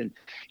teammates. And,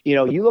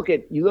 you look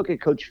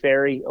at Coach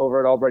Ferry over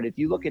at Albright. If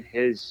you look at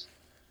his,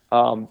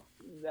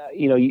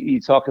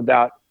 you talk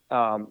about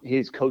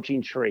his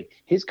coaching tree.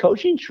 His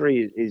coaching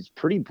tree is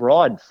pretty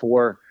broad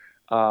for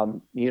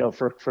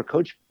for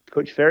Coach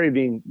Ferry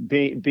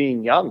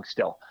being young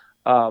still.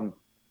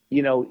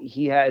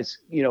 He has,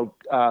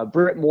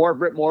 Britt Moore.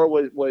 Britt Moore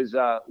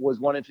was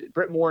one of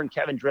Britt Moore and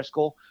Kevin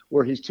Driscoll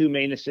were his two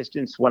main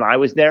assistants when I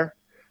was there.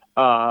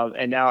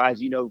 And now,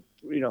 as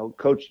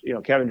Coach,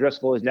 Kevin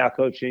Driscoll is now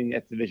coaching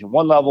at Division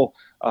I level.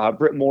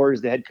 Britt Moore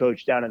is the head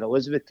coach down in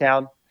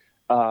Elizabethtown.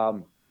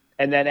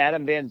 And then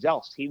Adam Van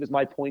Zelst, he was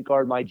my point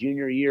guard my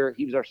junior year.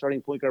 He was our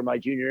starting point guard my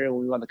junior year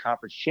when we won the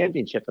conference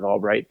championship at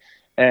Albright.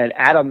 And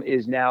Adam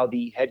is now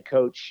the head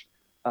coach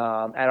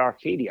at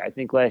Arcadia. I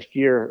think last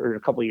year or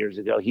a couple of years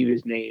ago, he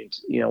was named,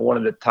 one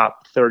of the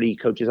top 30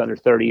 coaches under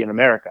 30 in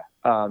America.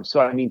 So,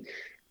 I mean,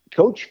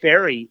 Coach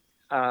Ferry,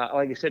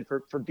 like I said,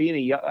 for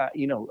being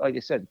like I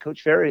said,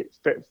 Coach Ferry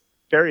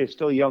is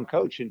still a young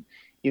coach, and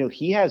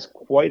he has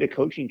quite a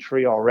coaching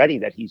tree already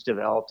that he's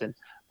developed. And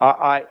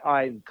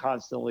I'm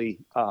constantly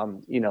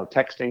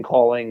texting,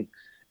 calling,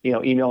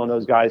 emailing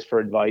those guys for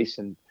advice,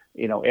 and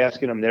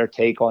asking them their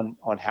take on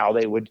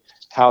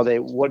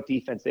what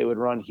defense they would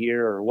run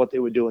here, or what they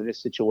would do in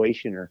this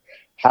situation, or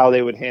how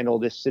they would handle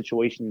this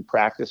situation in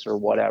practice, or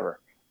whatever.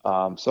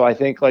 So I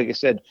think, like I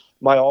said,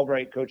 my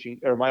Albright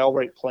coaching or my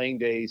Albright playing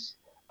days,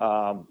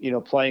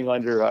 playing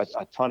under a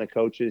ton of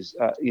coaches,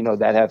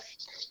 that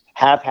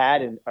have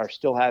had and are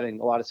still having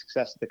a lot of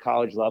success at the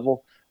college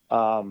level.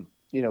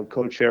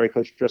 Coach Ferry,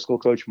 Coach Driscoll,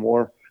 Coach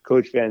Moore,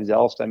 Coach Van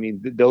Zelst. I mean,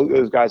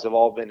 those guys have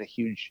all been a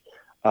huge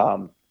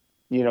part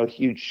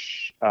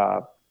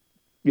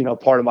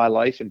of my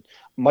life. And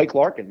Mike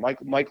Larkin,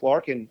 Mike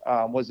Larkin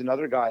was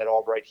another guy at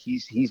Albright.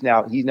 He's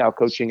now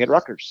coaching at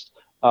Rutgers.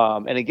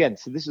 And again,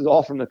 so this is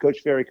all from the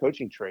Coach Ferry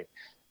coaching tree.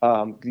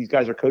 These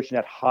guys are coaching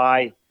at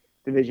high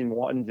Division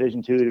I,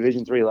 Division II,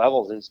 Division III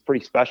levels, and it's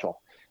pretty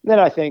special. And then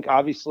I think,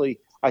 obviously,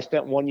 I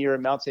spent 1 year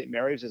at Mount St.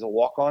 Mary's as a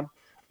walk-on.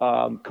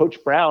 Coach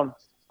Brown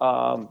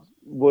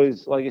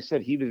was, like I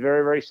said, he was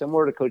very, very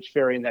similar to Coach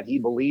Ferry in that he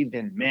believed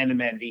in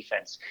man-to-man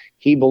defense.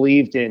 He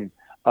believed in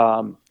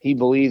motion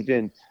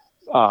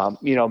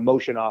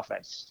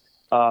offense.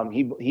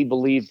 He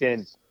believed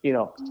in,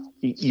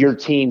 your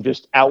team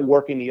just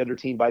outworking the other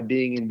team by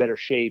being in better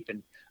shape.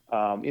 And,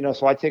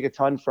 so I take a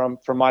ton from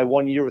my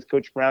 1 year with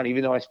Coach Brown,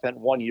 even though I spent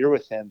 1 year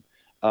with him.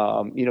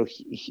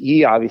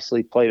 He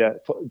obviously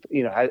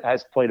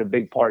has played a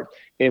big part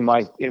in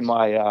my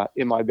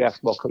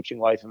basketball coaching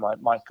life and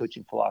my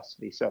coaching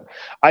philosophy. So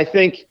I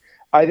think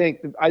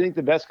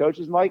the best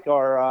coaches, Mike,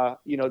 are,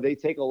 they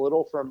take a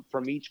little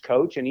from each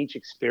coach and each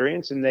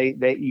experience, and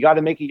you got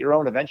to make it your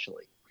own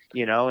eventually,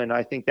 and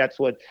I think that's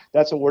what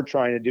we're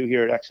trying to do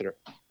here at Exeter.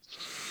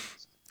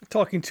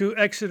 Talking to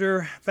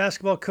Exeter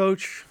basketball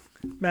coach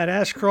Matt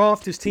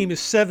Ashcroft. His team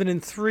is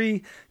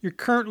 7-3. You're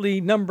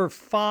currently number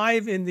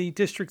 5 in the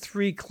District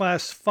 3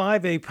 Class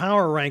 5A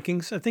power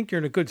rankings. I think you're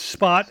in a good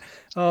spot.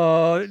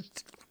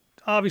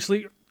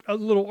 Obviously, a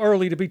little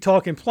early to be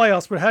talking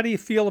playoffs, but how do you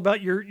feel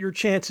about your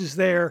chances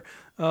there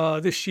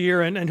this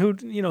year, and who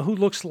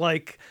looks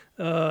like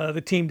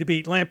the team to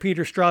beat?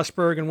 Lampeter,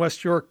 Strasburg, and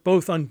West York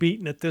both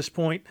unbeaten at this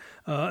point,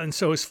 and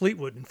so is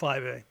Fleetwood in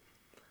 5A.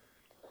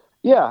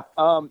 Yeah,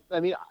 I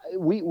mean,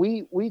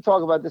 we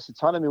talk about this a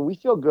ton. I mean, we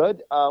feel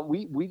good.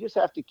 We just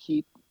have to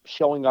keep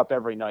showing up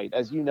every night.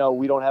 As you know,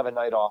 we don't have a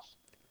night off.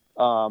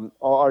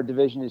 Our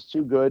division is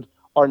too good.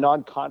 Our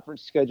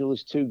non-conference schedule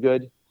is too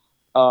good.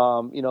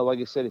 Like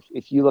I said,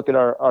 if you look at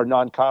our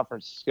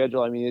non-conference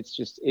schedule, I mean,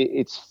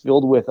 it's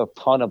filled with a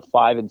ton of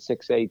 5 and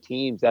 6A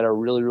teams that are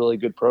really, really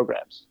good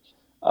programs.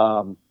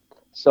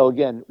 So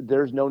again,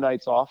 there's no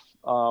nights off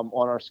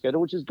on our schedule,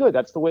 which is good.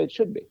 That's the way it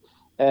should be.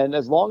 And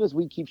as long as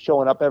we keep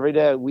showing up every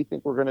day, we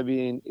think we're going to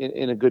be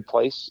in a good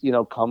place,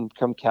 come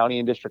county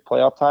and district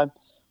playoff time,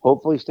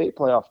 hopefully state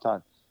playoff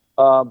time.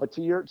 But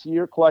to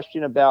your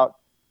question about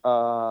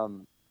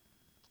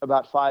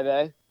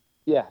 5A,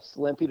 yes,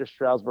 Lampeter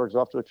Strasburg's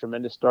off to a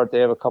tremendous start.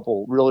 They have a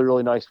couple really,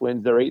 really nice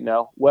wins. They're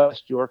 8-0.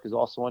 West York is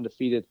also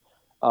undefeated.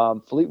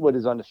 Fleetwood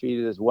is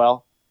undefeated as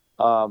well.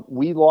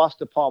 We lost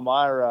to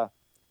Palmyra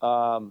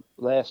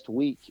last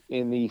week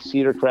in the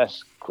Cedar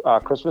Crest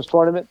Christmas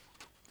tournament.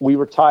 We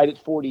were tied at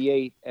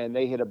 48, and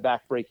they hit a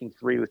back-breaking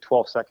 3 with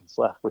 12 seconds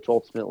left, which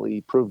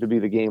ultimately proved to be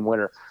the game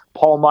winner.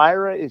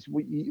 Palmyra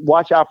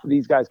watch out for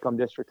these guys come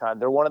district time.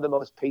 They're one of the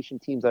most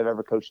patient teams I've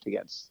ever coached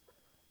against.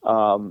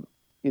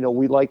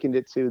 We likened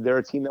it to they're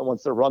a team that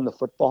wants to run the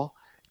football.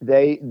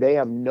 They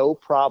have no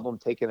problem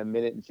taking 1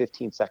 minute and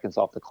 15 seconds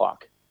off the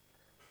clock.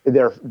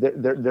 Their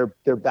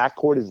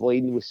backcourt is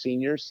laden with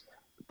seniors.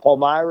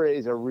 Palmyra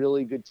is a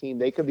really good team.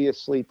 They could be a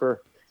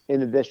sleeper in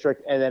the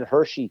district. And then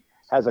Hershey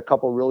has a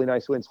couple really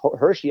nice wins.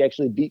 Hershey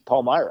actually beat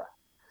Palmyra.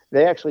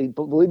 They actually,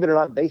 believe it or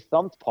not, they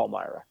thumped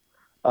Palmyra.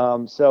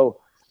 So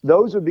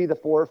those would be the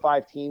 4 or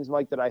 5 teams,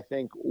 Mike, that I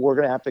think we're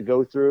going to have to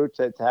go through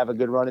to have a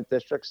good run at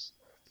districts.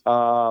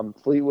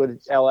 Fleetwood,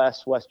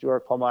 LS, West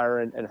York,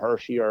 Palmyra, and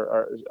Hershey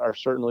are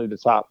certainly the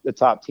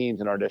top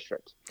teams in our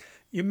district.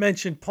 You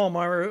mentioned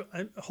Palmyra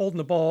holding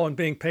the ball and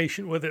being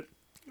patient with it.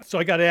 So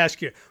I got to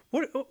ask you,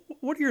 what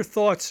are your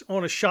thoughts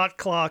on a shot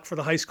clock for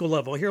the high school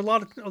level? I hear a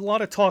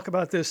lot of talk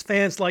about this.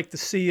 Fans like to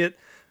see it.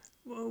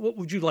 What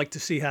would you like to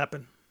see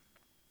happen?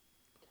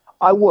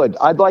 I would.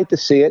 I'd like to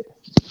see it.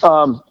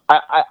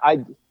 I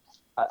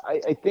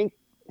think.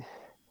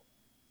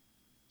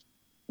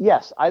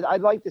 Yes,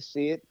 I'd like to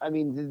see it. I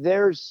mean,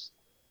 there's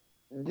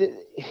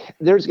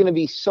going to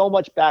be so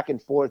much back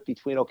and forth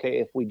between, okay,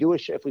 if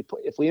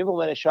we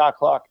implement a shot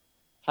clock,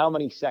 how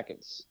many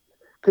seconds?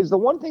 Because the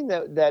one thing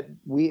that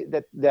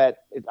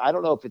I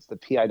don't know if it's the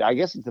PI, I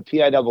guess it's the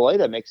PIAA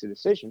that makes a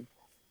decision,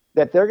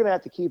 that they're going to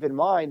have to keep in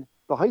mind.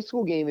 The high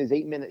school game is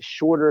 8 minutes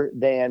shorter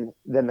than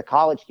the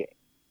college game.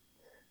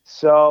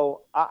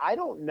 So I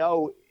don't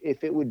know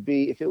if it would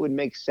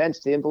make sense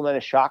to implement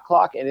a shot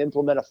clock and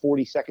implement a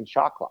 40-second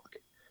shot clock.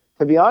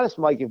 To be honest,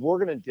 Mike, if we're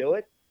going to do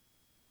it,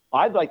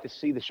 I'd like to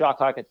see the shot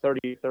clock at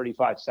 30 or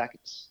 35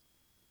 seconds.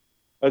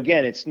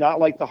 Again, it's not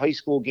like the high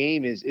school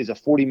game is a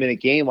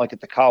 40-minute game like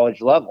at the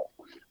college level.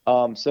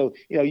 So,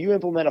 you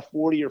implement a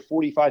 40 or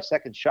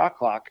 45-second shot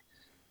clock.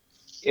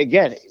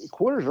 Again,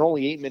 quarters are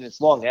only 8 minutes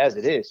long as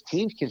it is.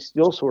 Teams can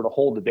still sort of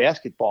hold the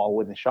basketball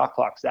when the shot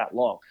clock's that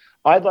long.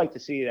 I'd like to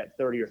see it at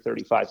 30 or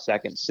 35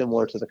 seconds,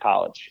 similar to the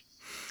college.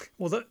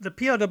 Well, the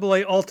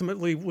PIAA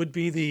ultimately would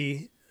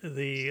be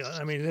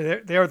I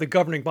mean, they are the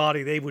governing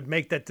body. They would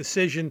make that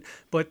decision,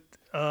 but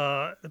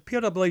the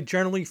PIAA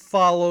generally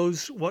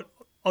follows what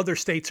other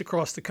states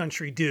across the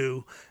country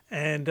do.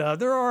 And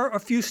there are a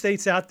few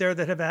states out there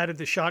that have added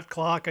the shot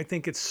clock. I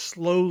think it's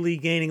slowly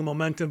gaining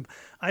momentum.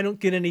 I don't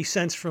get any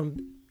sense from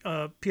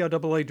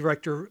PIAA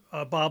director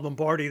Bob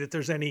Lombardi that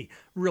there's any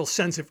real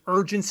sense of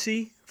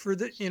urgency for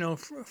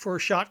for a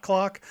shot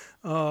clock.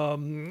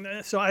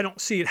 So I don't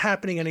see it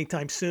happening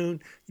anytime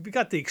soon. You've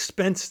got the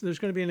expense. There's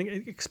going to be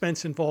an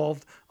expense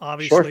involved,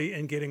 obviously, Sure.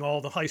 in getting all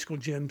the high school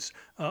gyms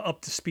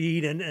up to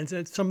speed,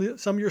 and some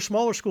of your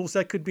smaller schools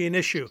that could be an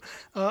issue.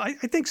 I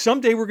think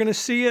someday we're going to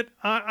see it.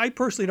 I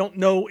personally don't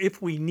know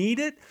if we need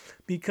it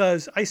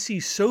because I see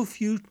so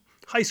few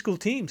high school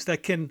teams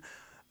that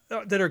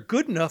are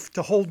good enough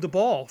to hold the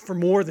ball for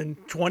more than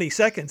 20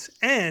 seconds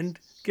and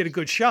get a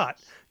good shot.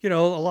 A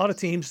lot of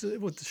teams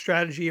with the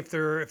strategy, if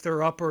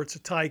they're up or it's a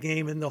tie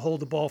game, and they'll hold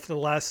the ball for the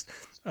last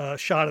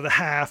shot of the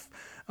half.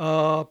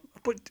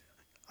 But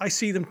I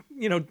see them,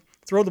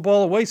 throw the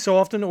ball away so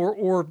often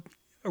or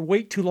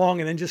wait too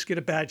long and then just get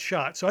a bad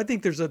shot. So I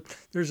think there's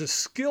a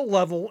skill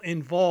level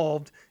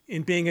involved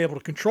in being able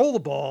to control the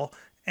ball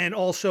and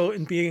also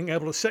in being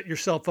able to set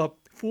yourself up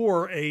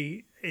for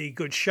a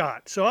good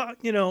shot. So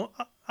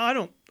I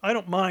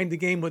don't mind the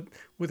game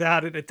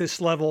without it at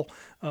this level,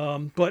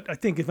 but I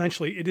think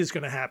eventually it is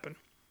going to happen.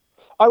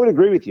 I would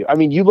agree with you. I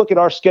mean, you look at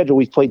our schedule;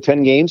 we've played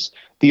 10 games.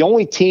 The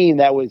only team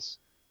that was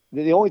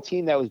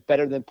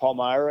better than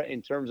Palmyra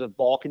in terms of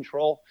ball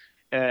control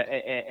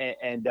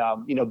and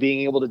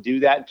being able to do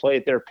that and play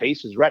at their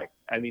pace is Reading.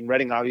 I mean,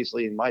 Reading,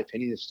 obviously, in my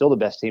opinion, is still the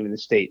best team in the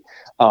state.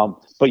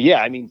 But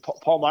yeah, I mean,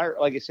 Palmyra,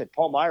 like I said,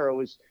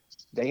 Palmyra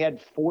they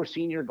had 4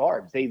 senior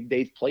guards.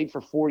 They've played for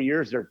 4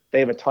 years. They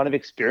have a ton of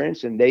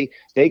experience, and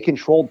they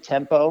controlled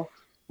tempo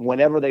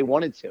whenever they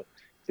wanted to.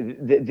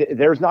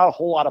 There's not a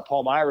whole lot of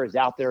Palmyras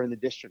out there in the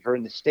district or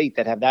in the state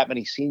that have that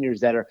many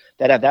seniors that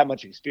have that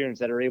much experience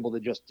that are able to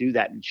just do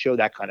that and show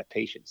that kind of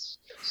patience.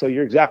 So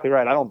you're exactly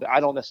right. I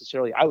don't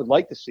necessarily. I would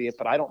like to see it,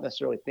 but I don't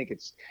necessarily think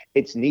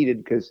it's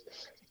needed because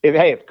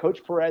if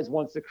Coach Perez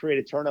wants to create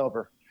a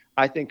turnover,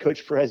 I think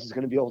Coach Perez is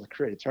going to be able to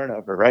create a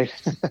turnover, right?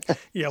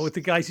 Yeah, with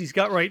the guys he's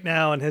got right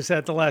now and has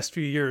had the last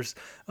few years,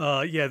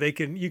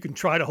 you can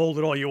try to hold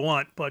it all you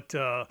want, but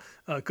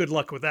good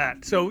luck with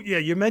that. So, yeah,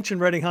 you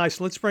mentioned Reading High,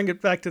 so let's bring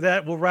it back to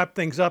that. We'll wrap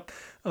things up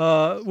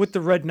with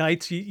the Red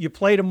Knights. You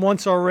played them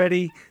once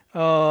already,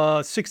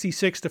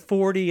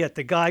 66-40 at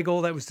the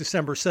Geigel. That was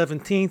December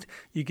 17th.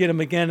 You get them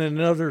again in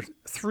another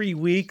 3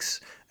 weeks,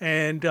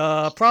 and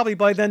probably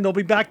by then they'll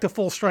be back to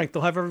full strength.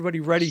 They'll have everybody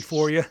ready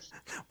for you.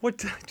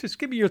 Just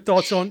give me your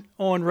thoughts on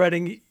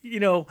Reading.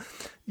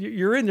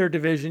 You're in their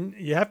division.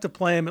 You have to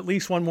play them at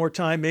least one more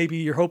time. Maybe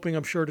you're hoping,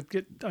 I'm sure, to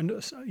get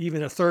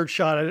even a third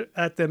shot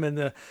at them in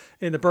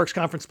the Berks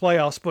Conference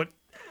playoffs. But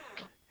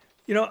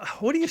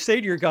what do you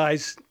say to your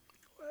guys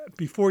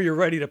before you're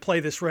ready to play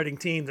this Reading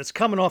team that's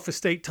coming off a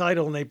state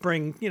title and they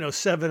bring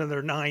 7 of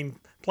their 9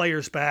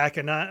 players back?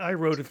 And I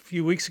wrote a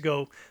few weeks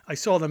ago, I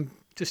saw them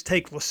just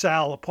take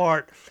LaSalle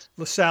apart.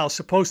 LaSalle is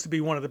supposed to be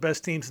one of the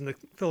best teams in the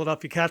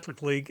Philadelphia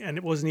Catholic League, and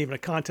it wasn't even a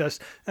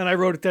contest. And I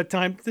wrote at that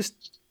time, this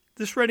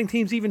Reading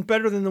team's even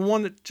better than the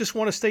one that just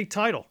won a state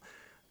title.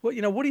 What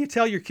do you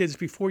tell your kids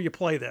before you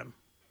play them?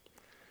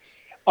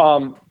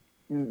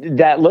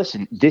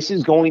 Listen, this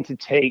is going to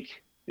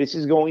take.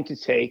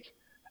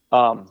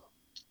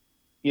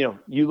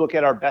 You look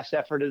at our best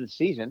effort of the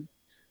season.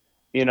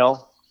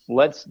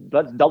 Let's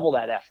double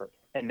that effort.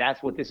 And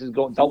that's what this is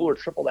going, double or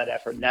triple that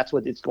effort. And that's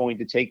what it's going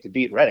to take to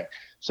beat Reading.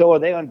 So are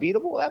they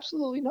unbeatable?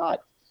 Absolutely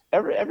not.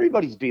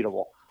 Everybody's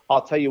beatable.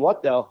 I'll tell you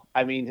what, though.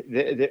 I mean,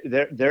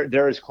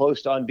 they're as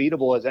close to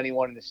unbeatable as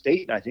anyone in the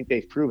state, and I think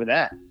they've proven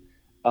that.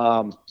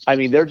 I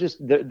mean, they're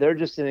just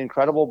an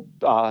incredible,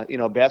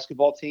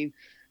 basketball team.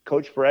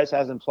 Coach Perez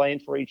has them playing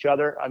for each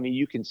other. I mean,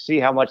 you can see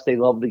how much they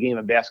love the game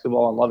of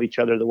basketball and love each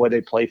other the way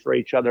they play for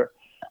each other.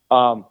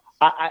 The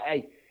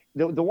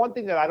one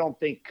thing that I don't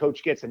think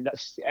Coach gets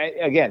enough.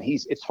 Again,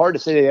 it's hard to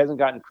say that he hasn't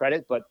gotten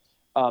credit, but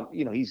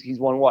he's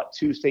won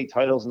 2 state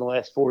titles in the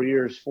last 4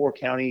 years, 4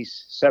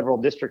 counties, several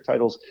district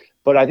titles.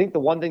 But I think the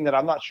one thing that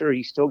I'm not sure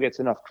he still gets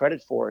enough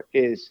credit for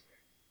is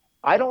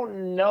I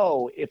don't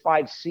know if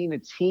I've seen a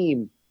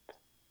team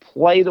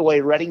play the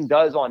way Reading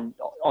does on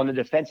the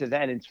defensive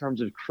end in terms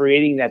of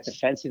creating that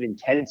defensive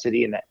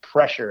intensity and that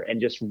pressure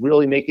and just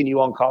really making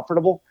you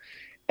uncomfortable,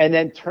 and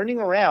then turning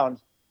around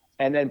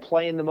and then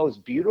playing the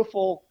most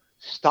beautiful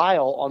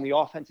style on the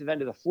offensive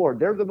end of the floor.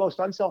 They're the most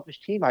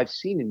unselfish team I've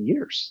seen in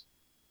years.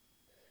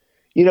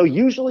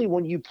 Usually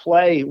when you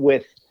play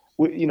with,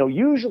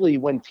 usually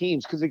when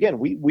teams, because again,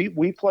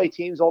 we play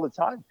teams all the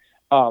time.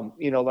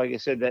 Like I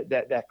said,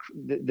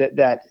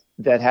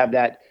 that have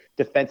that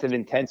defensive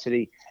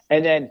intensity,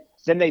 and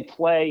then they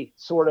play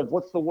sort of,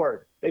 what's the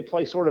word? They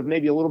play sort of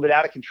maybe a little bit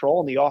out of control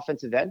on the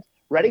offensive end.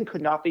 Reading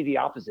could not be the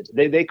opposite.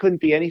 They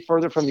couldn't be any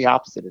further from the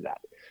opposite of that.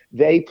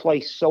 They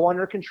play so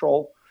under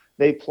control.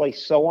 They play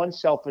so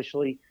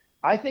unselfishly.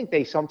 I think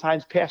they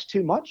sometimes pass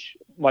too much,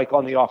 Mike,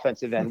 on the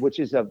offensive end, which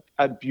is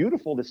a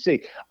beautiful to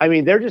see. I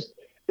mean, they're just,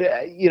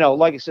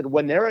 like I said,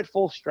 when they're at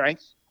full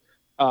strength,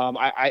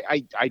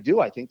 I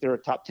think they're a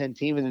top 10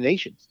 team in the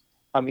nation.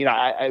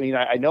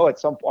 I know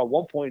at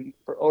one point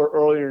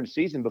earlier in the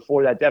season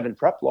before that Devon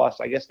Prep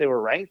loss, I guess they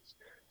were ranked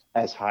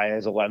as high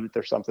as 11th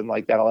or something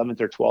like that,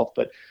 11th or 12th.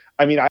 But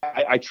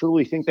I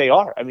truly think they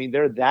are. I mean,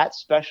 they're that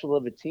special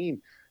of a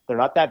team. They're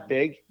not that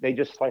big. They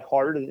just play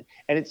harder.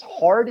 And it's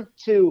hard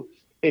to,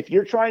 if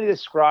you're trying to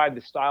describe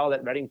the style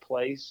that Reading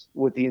plays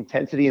with the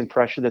intensity and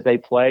pressure that they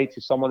play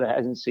to someone that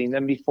hasn't seen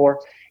them before,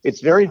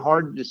 it's very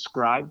hard to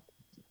describe.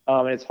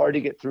 And it's hard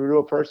to get through to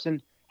a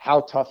person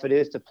how tough it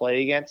is to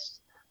play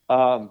against.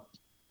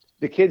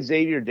 The kid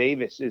Xavier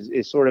Davis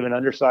is sort of an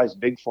undersized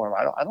big for him.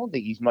 I don't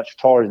think he's much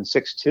taller than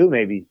 6'2",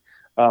 maybe.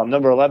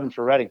 Number 11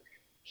 for Reading.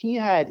 He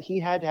had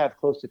to have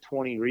close to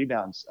 20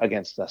 rebounds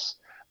against us.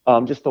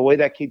 Just the way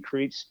that kid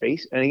creates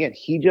space. And again,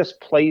 he just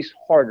plays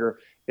harder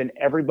than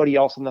everybody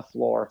else on the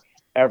floor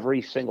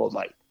every single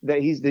night.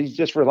 He's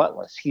just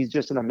relentless. He's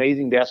just an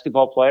amazing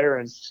basketball player.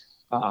 And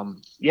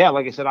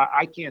like I said,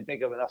 I can't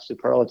think of enough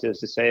superlatives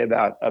to say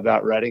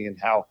about Reading and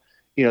how,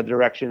 the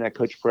direction that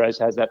Coach Perez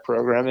has that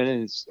program in.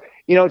 And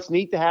it's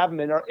neat to have him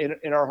in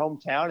our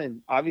hometown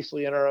and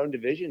obviously in our own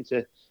division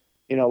to,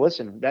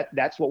 listen,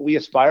 that's what we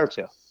aspire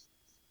to.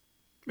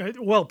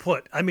 Well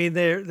put. I mean,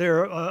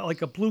 they're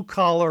like a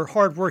blue-collar,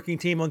 hard-working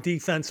team on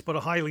defense, but a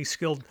highly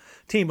skilled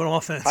team on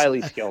offense.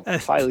 Highly skilled. And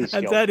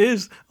that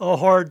is a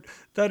hard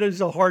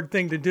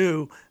thing to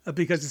do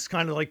because it's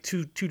kind of like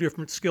two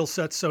different skill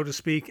sets, so to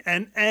speak.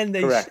 And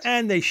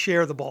they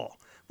share the ball,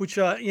 which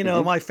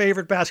my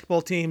favorite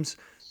basketball teams,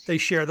 they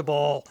share the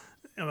ball.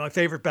 And my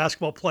favorite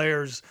basketball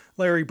players,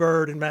 Larry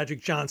Bird and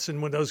Magic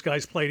Johnson, when those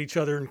guys played each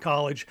other in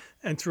college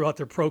and throughout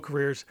their pro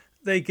careers,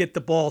 they get the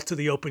ball to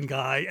the open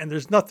guy, and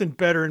there's nothing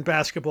better in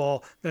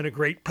basketball than a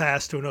great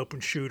pass to an open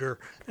shooter,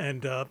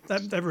 and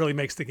that really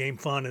makes the game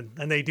fun,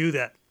 and they do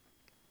that.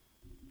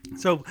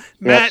 So, Matt,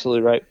 you're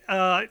absolutely right.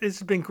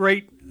 It's been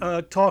great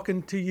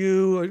talking to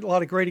you. A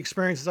lot of great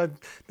experiences. I've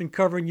been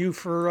covering you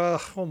for,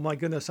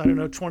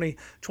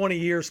 20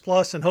 years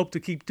plus, and hope to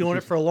keep doing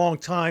it for a long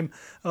time.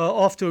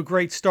 Off to a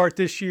great start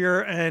this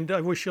year, and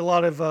I wish you a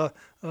lot of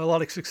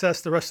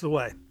success the rest of the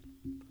way.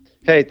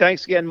 Hey,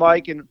 thanks again,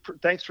 Mike, and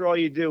thanks for all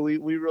you do. We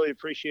really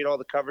appreciate all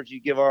the coverage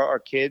you give our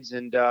kids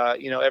and,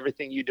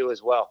 everything you do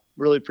as well.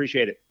 Really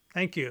appreciate it.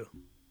 Thank you.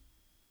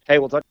 Hey,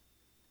 we'll talk.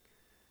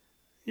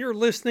 You're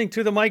listening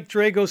to the Mike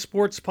Drago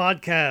Sports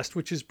Podcast,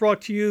 which is brought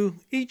to you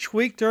each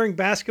week during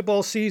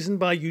basketball season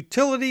by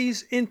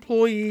Utilities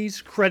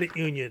Employees Credit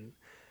Union.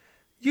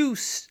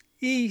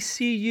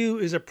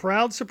 UECU is a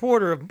proud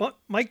supporter of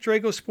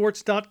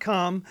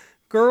MikeDragosports.com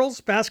Girls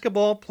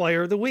Basketball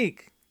Player of the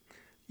Week.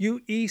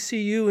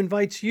 UECU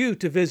invites you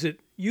to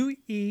visit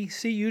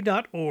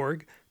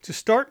uecu.org to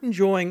start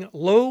enjoying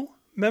low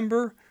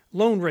member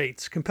loan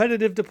rates,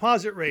 competitive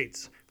deposit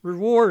rates,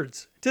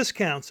 rewards,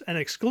 discounts, and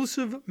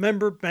exclusive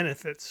member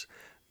benefits.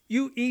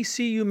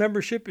 UECU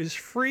membership is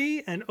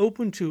free and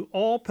open to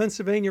all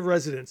Pennsylvania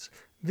residents.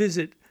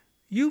 Visit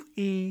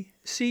uecu.org.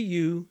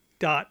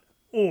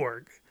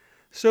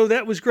 So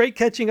that was great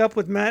catching up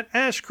with Matt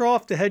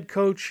Ashcroft, the head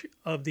coach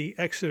of the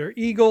Exeter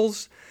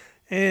Eagles.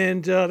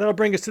 And that'll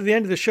bring us to the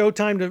end of the show.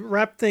 Time to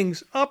wrap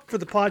things up for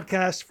the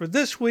podcast for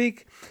this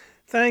week.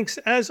 Thanks,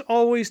 as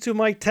always, to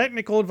my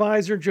technical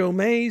advisor, Joe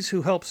Mays,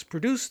 who helps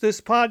produce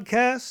this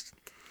podcast.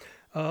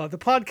 The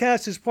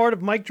podcast is part of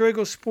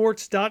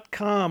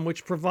MikeDragosports.com,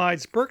 which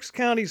provides Berks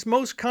County's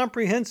most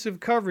comprehensive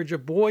coverage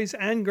of boys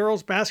and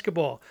girls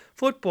basketball,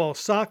 football,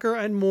 soccer,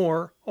 and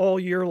more all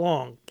year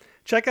long.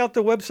 Check out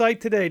the website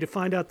today to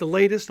find out the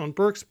latest on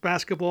Berks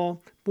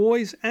basketball,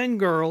 boys and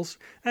girls,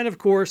 and of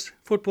course,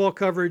 football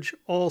coverage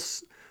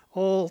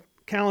all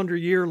calendar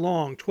year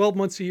long. 12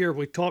 months a year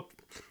we talk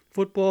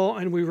football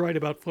and we write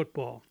about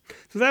football.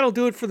 So that'll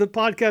do it for the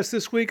podcast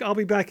this week. I'll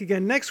be back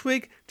again next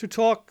week to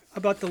talk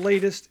about the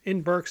latest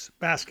in Berks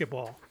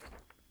basketball.